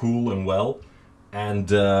is all cool and well. And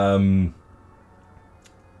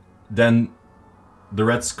then the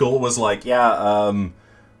Red Skull was like, yeah,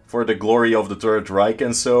 for the glory of the Third Reich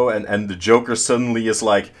and so. And the Joker suddenly is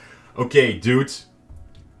like, okay, dude,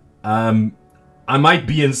 I might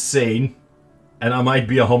be insane, and I might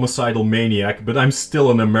be a homicidal maniac, but I'm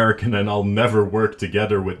still an American and I'll never work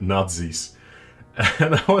together with Nazis.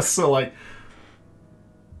 And I was so like...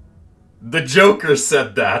 The Joker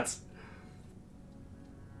said that.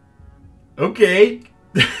 Okay.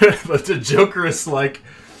 But the Joker is like...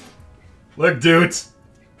 Look, dude,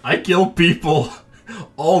 I kill people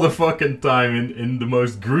all the fucking time in the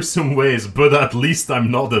most gruesome ways, but at least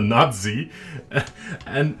I'm not a Nazi.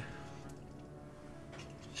 And...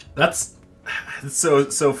 That's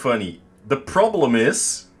so funny. The problem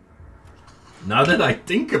is, now that I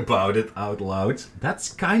think about it out loud,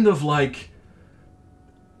 that's kind of like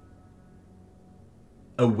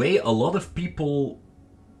a way a lot of people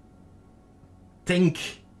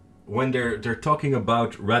think when they're talking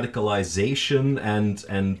about radicalization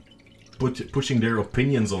and pushing their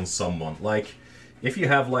opinions on someone. Like, if you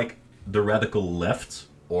have like the radical left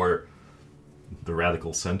or the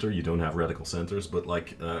radical center, you don't have radical centers, but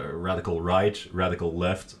like radical right, radical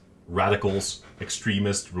left, radicals,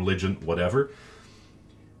 extremist, religion, whatever.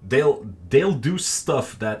 They'll do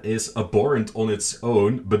stuff that is abhorrent on its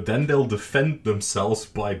own, but then they'll defend themselves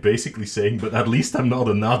by basically saying, "But at least I'm not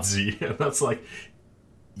a Nazi." And that's like,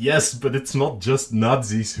 yes, but it's not just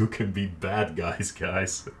Nazis who can be bad guys,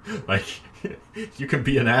 guys. Like, you can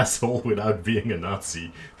be an asshole without being a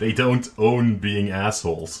Nazi. They don't own being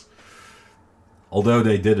assholes. Although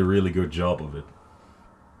they did a really good job of it.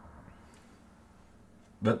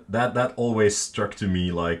 But that always struck to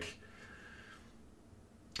me like,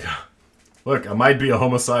 look, I might be a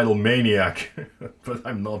homicidal maniac, but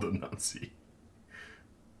I'm not a Nazi.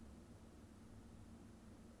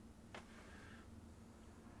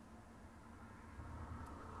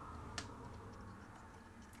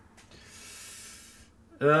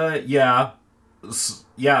 Yeah.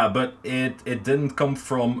 Yeah, but it didn't come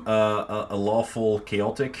from a lawful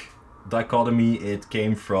chaotic dichotomy. It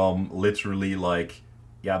came from literally like,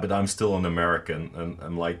 yeah, but I'm still an American, and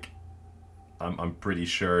I'm like, I'm pretty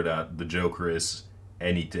sure that the Joker is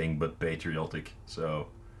anything but patriotic, so...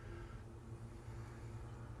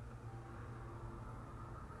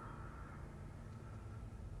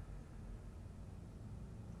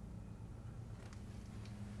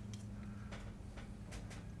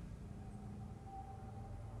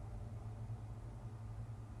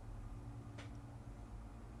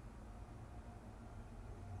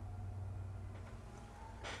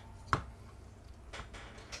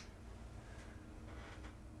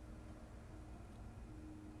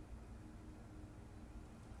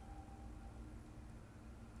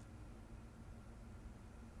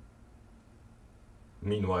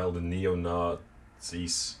 Meanwhile, the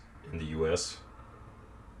neo-Nazis in the US.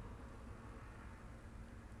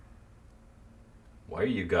 Why are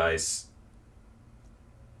you guys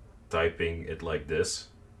typing it like this?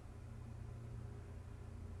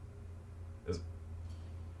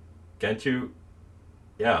 Can't you...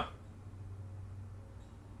 Yeah.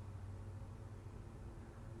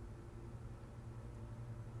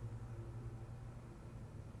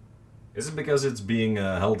 Is it because it's being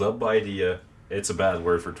held up by the... It's a bad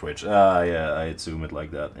word for Twitch. Ah, yeah, I assume it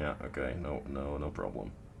like that. Yeah, okay, no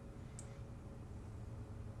problem.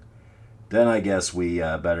 Then I guess we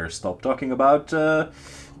better stop talking about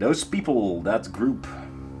those people, that group.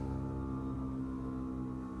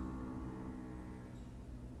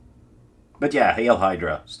 But yeah, Hail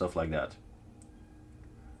Hydra, stuff like that.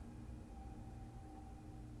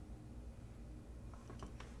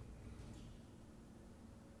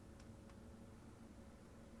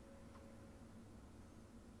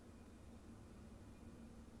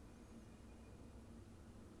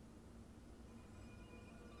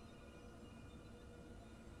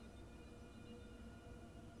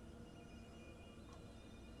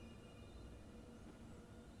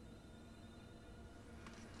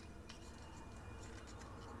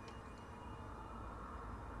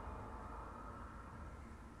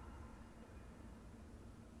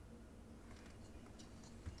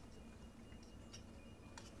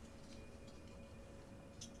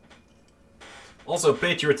 Also,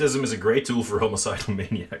 patriotism is a great tool for homicidal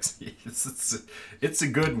maniacs. It's a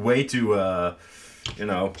good way to, you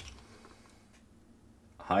know,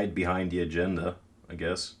 hide behind the agenda, I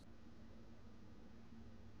guess.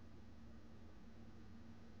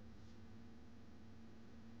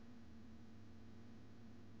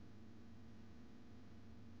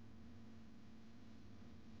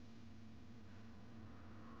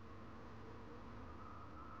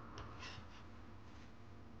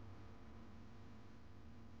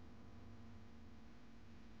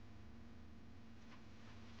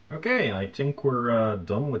 Okay, I think we're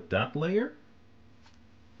done with that layer.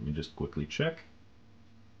 Let me just quickly check.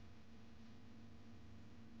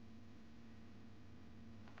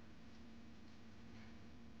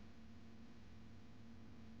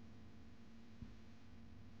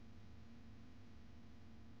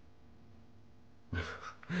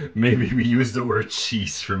 Maybe we use the word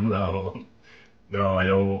cheese from now on. No, I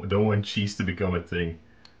don't want cheese to become a thing.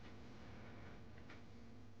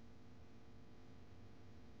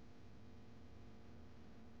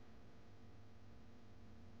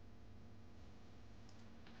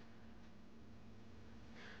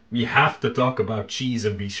 We have to talk about cheese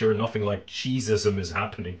and be sure nothing like cheesism is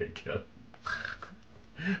happening again.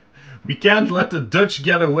 We can't let the Dutch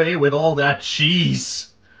get away with all that cheese.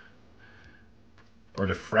 Or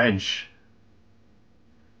the French.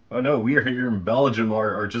 Oh no, we here in Belgium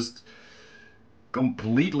are just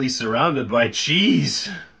completely surrounded by cheese.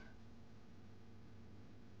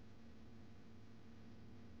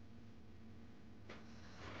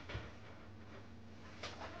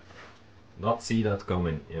 not see that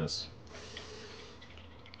coming, yes.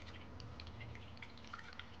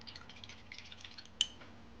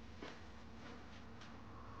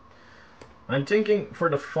 I'm thinking for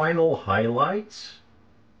the final highlight,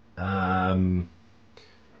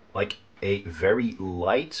 like a very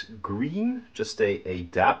light green, just a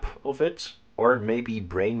dab of it, or maybe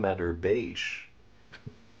brain matter beige.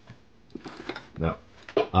 No,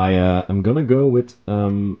 I'm gonna go with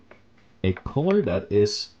a color that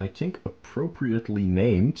is, I think, appropriately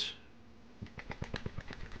named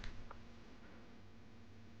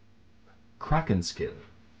Kraken skin.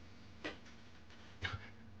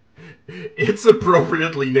 It's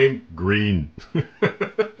appropriately named green.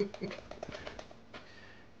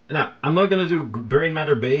 Now, I'm not gonna do brain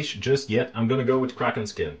matter beige just yet. I'm gonna go with Kraken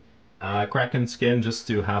skin. Kraken skin just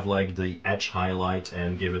to have like the edge highlight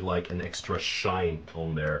and give it like an extra shine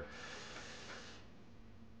on there.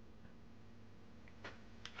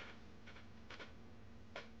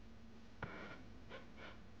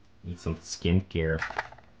 Need some skincare.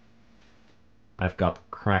 I've got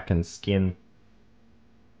Kraken skin.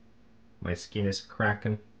 My skin is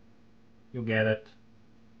Kraken. You get it.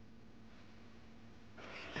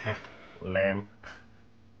 Lamb.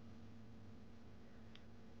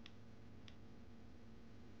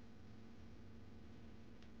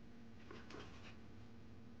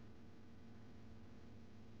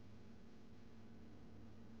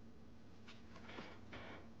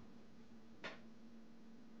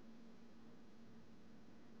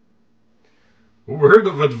 Word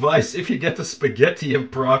of advice, if you get the spaghetti in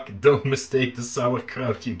Prague, don't mistake the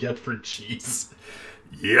sauerkraut you get for cheese.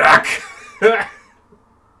 Yuck!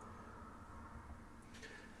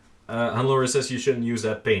 Hanlora says you shouldn't use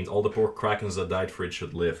that paint. All the poor krakens that died for it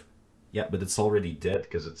should live. Yeah, but it's already dead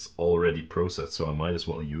because it's already processed, so I might as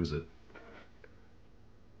well use it.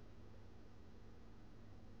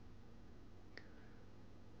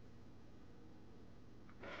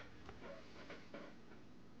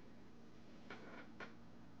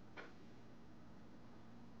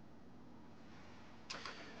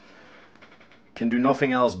 Can do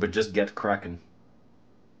nothing else but just get Kraken.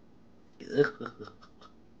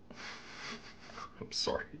 I'm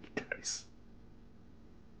sorry, guys.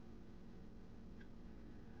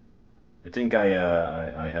 I think I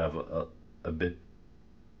have a bit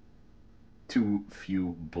too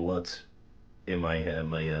few blood in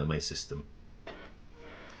my system.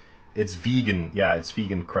 It's vegan, yeah. It's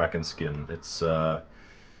vegan Kraken skin. It's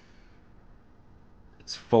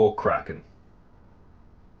full Kraken.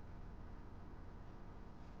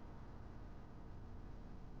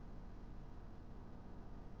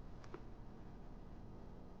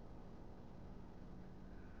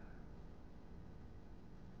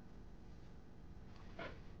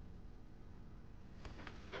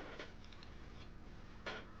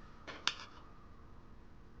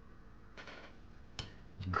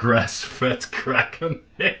 Grass-fed Kraken.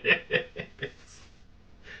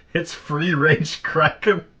 It's free-range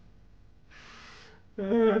Kraken.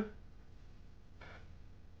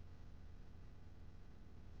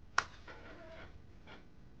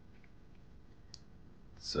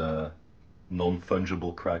 It's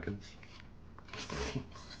non-fungible Kraken.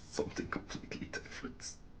 Something completely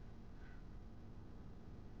different.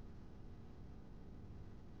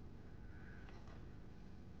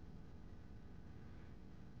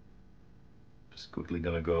 Just quickly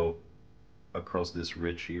gonna go across this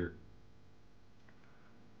ridge here.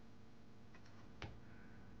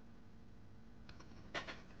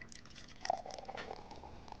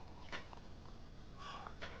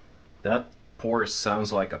 That pour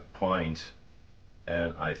sounds like a pint,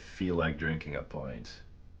 and I feel like drinking a pint.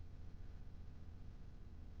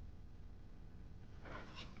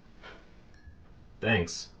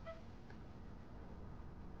 Thanks.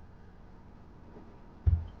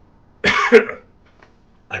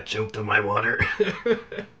 I choked on my water.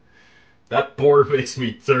 That pour makes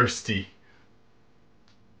me thirsty.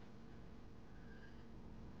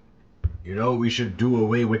 You know, we should do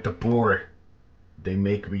away with the pour. They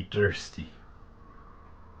make me thirsty.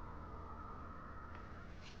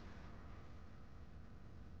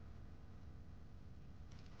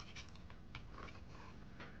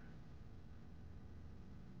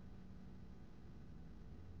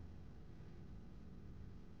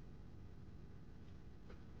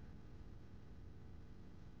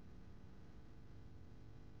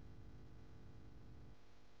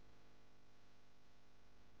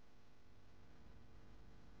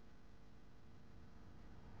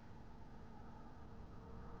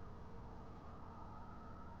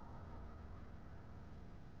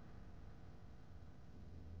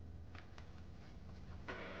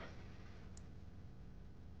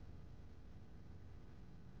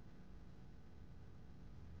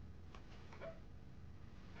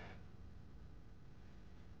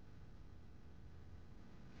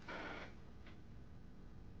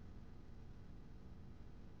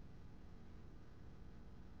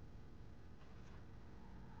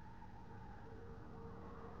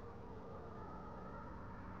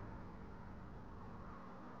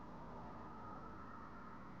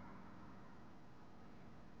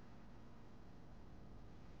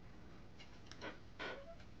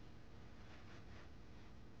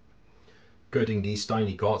 Cutting these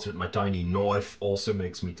tiny cards with my tiny knife also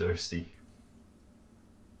makes me thirsty.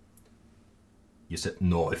 You said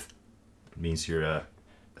knife. It means you're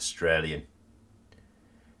Australian.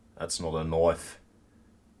 That's not a knife.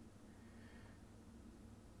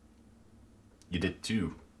 You did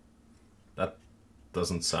too. That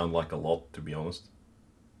doesn't sound like a lot, to be honest.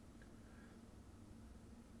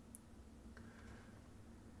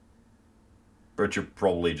 But you're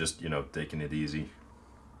probably just, you know, taking it easy.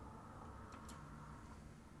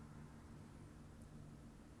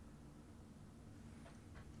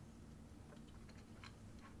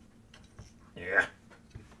 Yeah.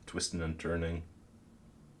 Twisting and turning.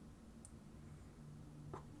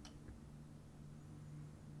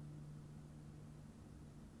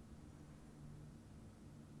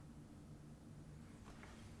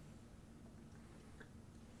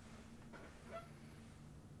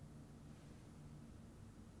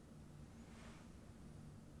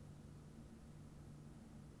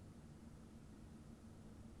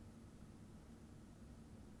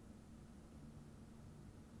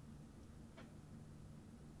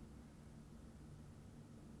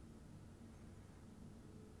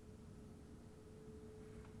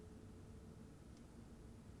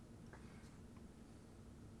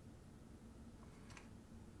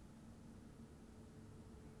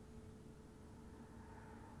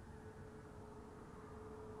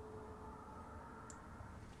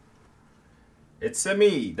 It's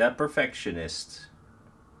me, that perfectionist.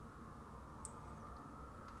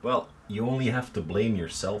 Well, you only have to blame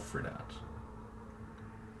yourself for that.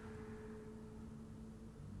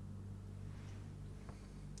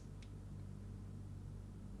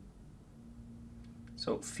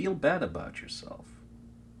 So feel bad about yourself.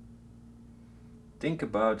 Think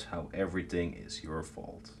about how everything is your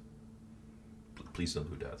fault. Please don't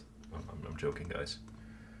do that. I'm joking, guys.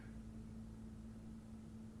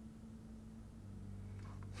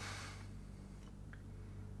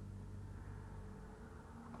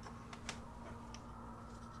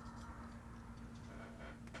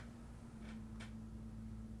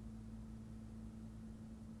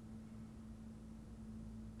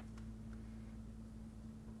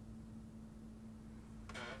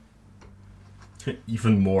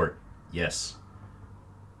 Even more, yes.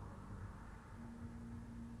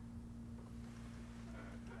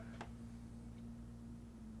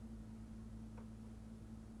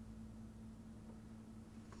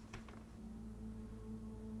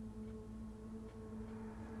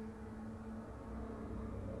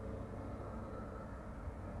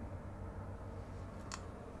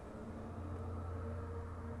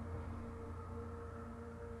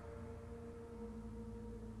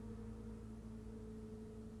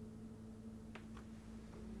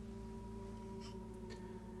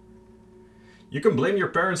 You can blame your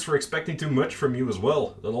parents for expecting too much from you as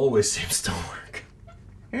well. That always seems to work.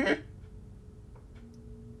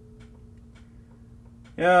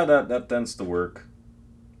 Yeah, that tends to work.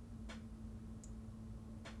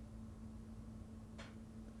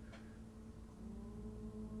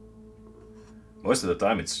 Most of the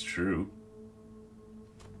time it's true.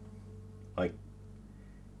 Like,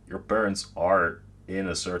 your parents are, in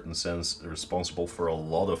a certain sense, responsible for a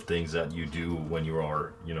lot of things that you do when you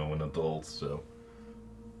are, you know, an adult, so.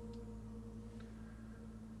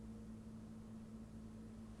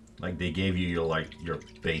 Like, they gave you your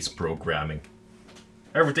base programming.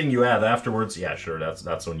 Everything you add afterwards, yeah, sure,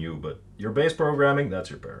 that's on you, but your base programming, that's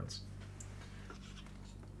your parents.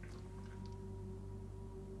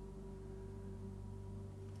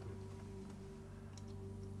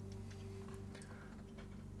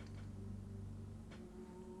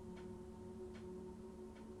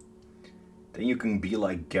 Then you can be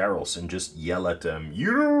like Garrus and just yell at them,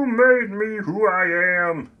 "You made me who I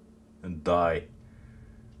am!" and die.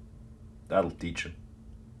 That'll teach him.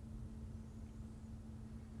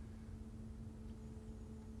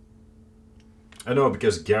 I know,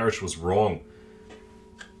 because Garrus was wrong.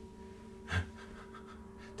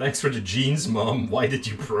 Thanks for the genes, Mom. Why did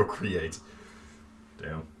you procreate?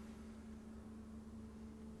 Damn.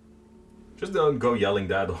 Just don't go yelling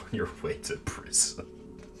that on your way to prison.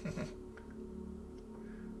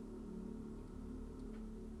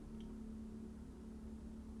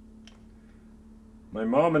 My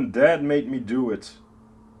mom and dad made me do it.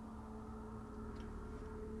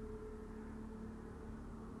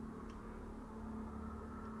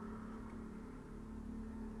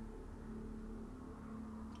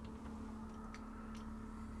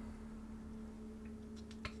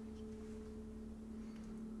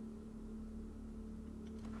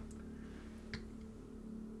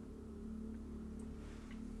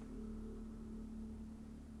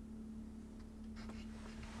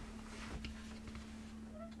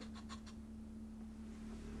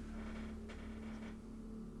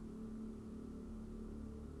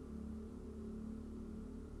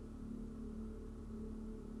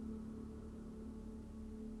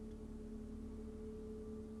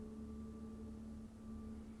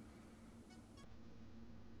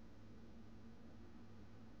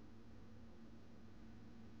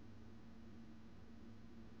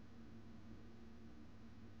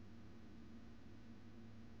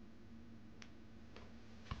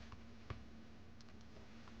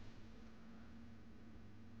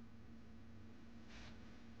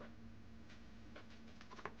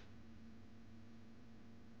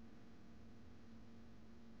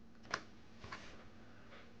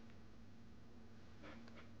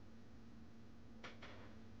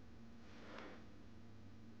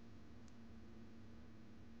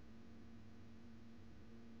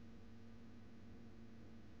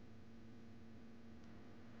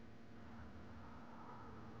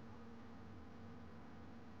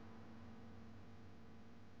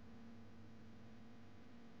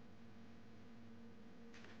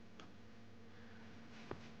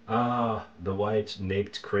 Ah, the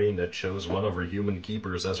white-naped crane that shows one of her human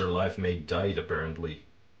keepers as her life mate died, apparently.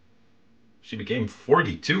 She became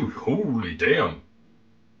 42. Holy damn.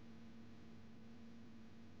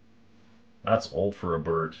 That's old for a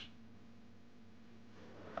bird.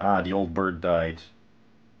 Ah, the old bird died.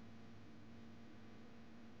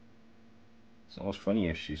 It's almost funny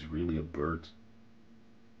if she's really a bird.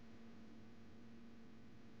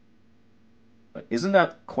 But isn't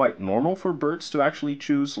that quite normal for birds to actually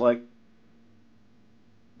choose, like,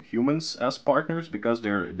 humans as partners? Because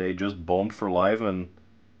they just bond for life and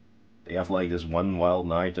they have like this one wild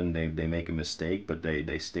night and they make a mistake, but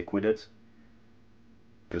they stick with it.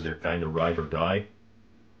 Because they're kind of ride or die.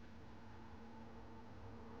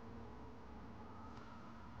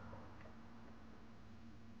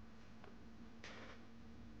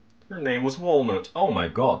 Her name was Walnut. Oh my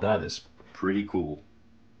god, that is pretty cool.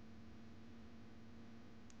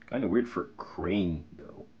 Kind of weird for a crane,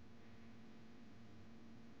 though.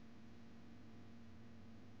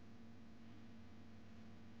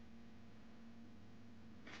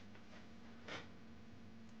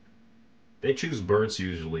 They choose birds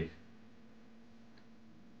usually.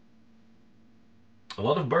 A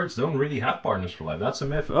lot of birds don't really have partners for life. That's a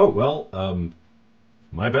myth. Oh, well,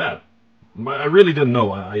 my bad. I really didn't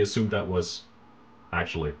know. I assumed that was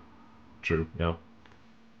actually true, yeah.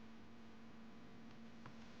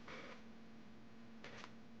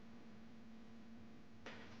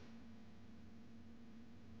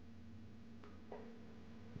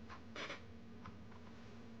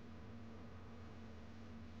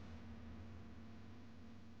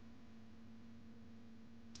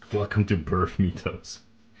 Welcome to birth Mythos.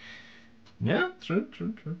 Yeah, true.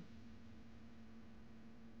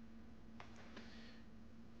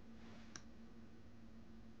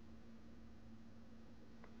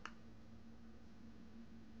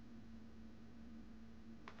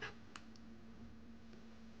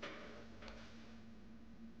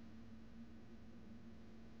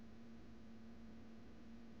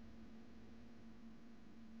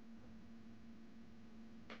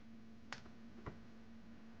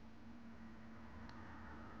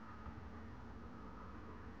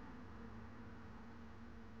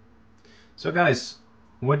 So guys,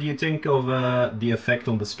 what do you think of the effect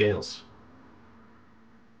on the scales?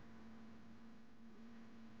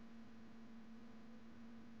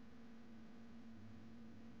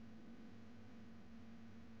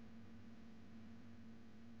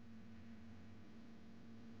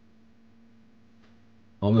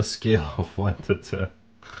 On a scale of 1 to 10.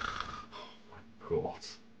 God.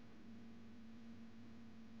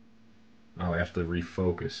 Oh, I have to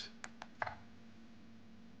refocus.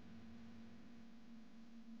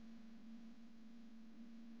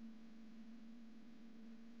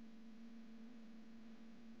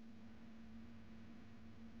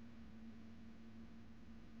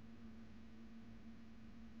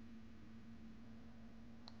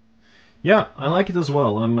 Yeah, I like it as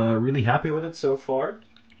well. I'm really happy with it so far.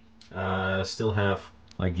 Still have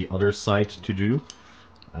like the other side to do.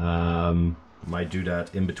 Might do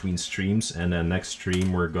that in between streams, and then next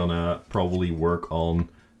stream we're gonna probably work on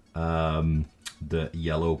the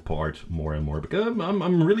yellow part more and more, because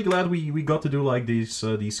I'm really glad we got to do like these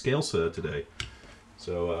scales today.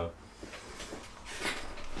 So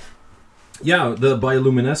yeah, the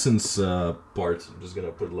bioluminescence part, I'm just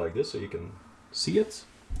gonna put it like this so you can see it.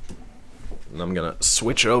 And I'm gonna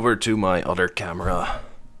switch over to my other camera.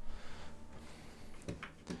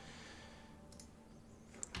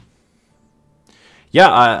 Yeah,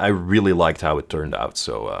 I really liked how it turned out,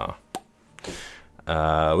 so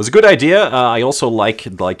it was a good idea. I also like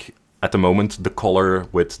at the moment the color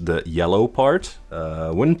with the yellow part.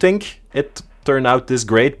 Wouldn't think it turned out this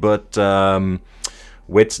great, but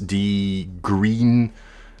with the green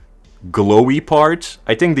glowy part,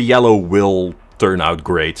 I think the yellow will turn out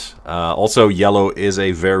great. Also, yellow is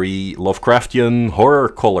a very Lovecraftian horror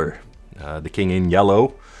color. The king in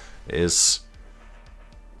yellow is,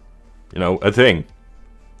 you know, a thing.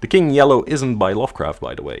 The king in yellow isn't by Lovecraft,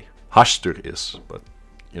 by the way. Hashter is, but,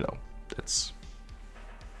 you know, it's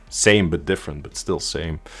same but different, but still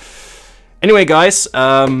same. Anyway, guys,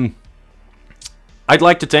 I'd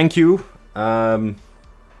like to thank you.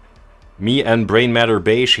 Me and Brain Matter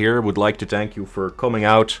Beige here would like to thank you for coming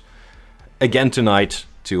out again tonight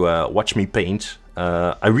to watch me paint.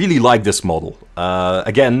 I really like this model.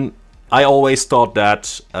 Again, I always thought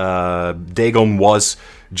that Dagon was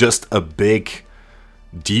just a big,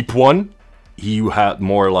 deep one. He had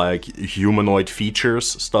more like humanoid features,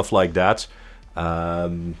 stuff like that.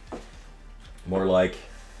 More like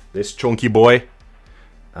this chunky boy.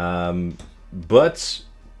 But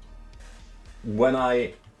when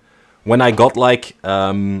I when I got like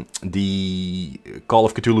the Call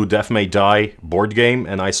of Cthulhu Death May Die board game,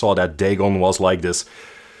 and I saw that Dagon was like this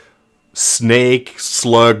snake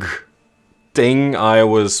slug thing, I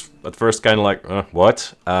was at first kind of like,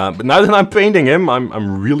 what? But now that I'm painting him,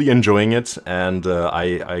 I'm really enjoying it, and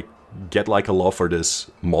I get like a love for this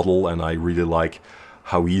model, and I really like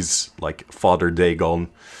how he's like Father Dagon,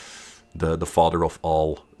 the father of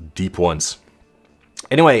all deep ones.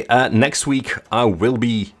 Anyway, next week I will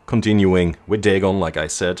be continuing with Dagon, like I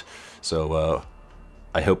said, so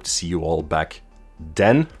I hope to see you all back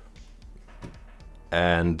then.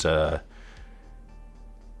 And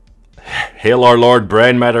hail our Lord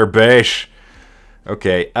Brain Matter Beige.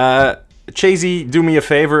 Okay, Chasey, do me a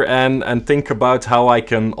favor and think about how I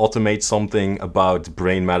can automate something about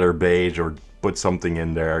Brain Matter Beige, or put something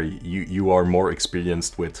in there. You are more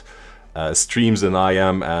experienced with streams than I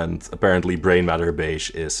am, and apparently Brain Matter Beige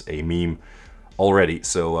is a meme already,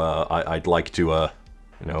 so I'd like to,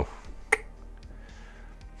 you know...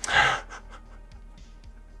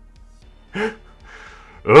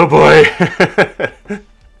 Oh boy!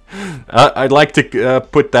 I'd like to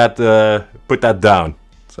put that down.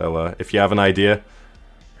 So if you have an idea,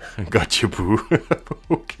 got you, boo.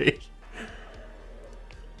 Okay.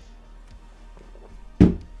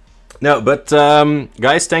 No, but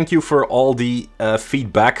guys, thank you for all the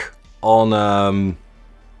feedback on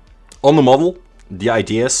the model, the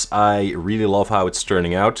ideas. I really love how it's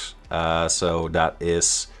turning out. So that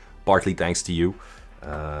is partly thanks to you.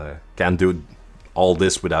 Can't do all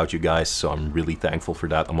this without you guys, so I'm really thankful for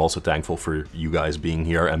that. I'm also thankful for you guys being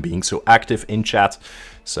here and being so active in chat,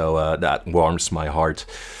 so that warms my heart.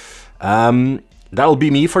 That'll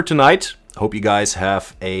be me for tonight. Hope you guys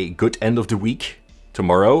have a good end of the week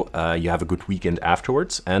tomorrow. You have a good weekend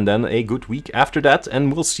afterwards, and then a good week after that,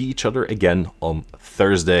 and we'll see each other again on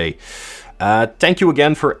Thursday. Thank you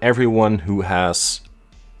again for everyone who has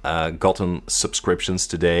gotten subscriptions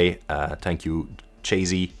today. Thank you,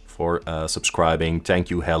 Chasey, for subscribing. Thank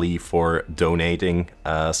you, Helly, for donating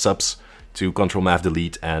subs to Control Math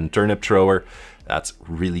Delete and Turnip Thrower. That's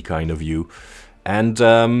really kind of you. And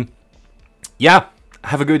yeah,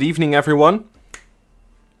 have a good evening, everyone.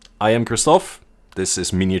 I am Christoph. This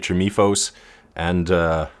is Miniature Mythos, and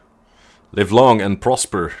live long and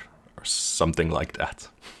prosper, or something like that.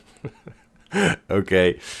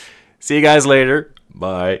 Okay, see you guys later.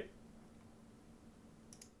 Bye.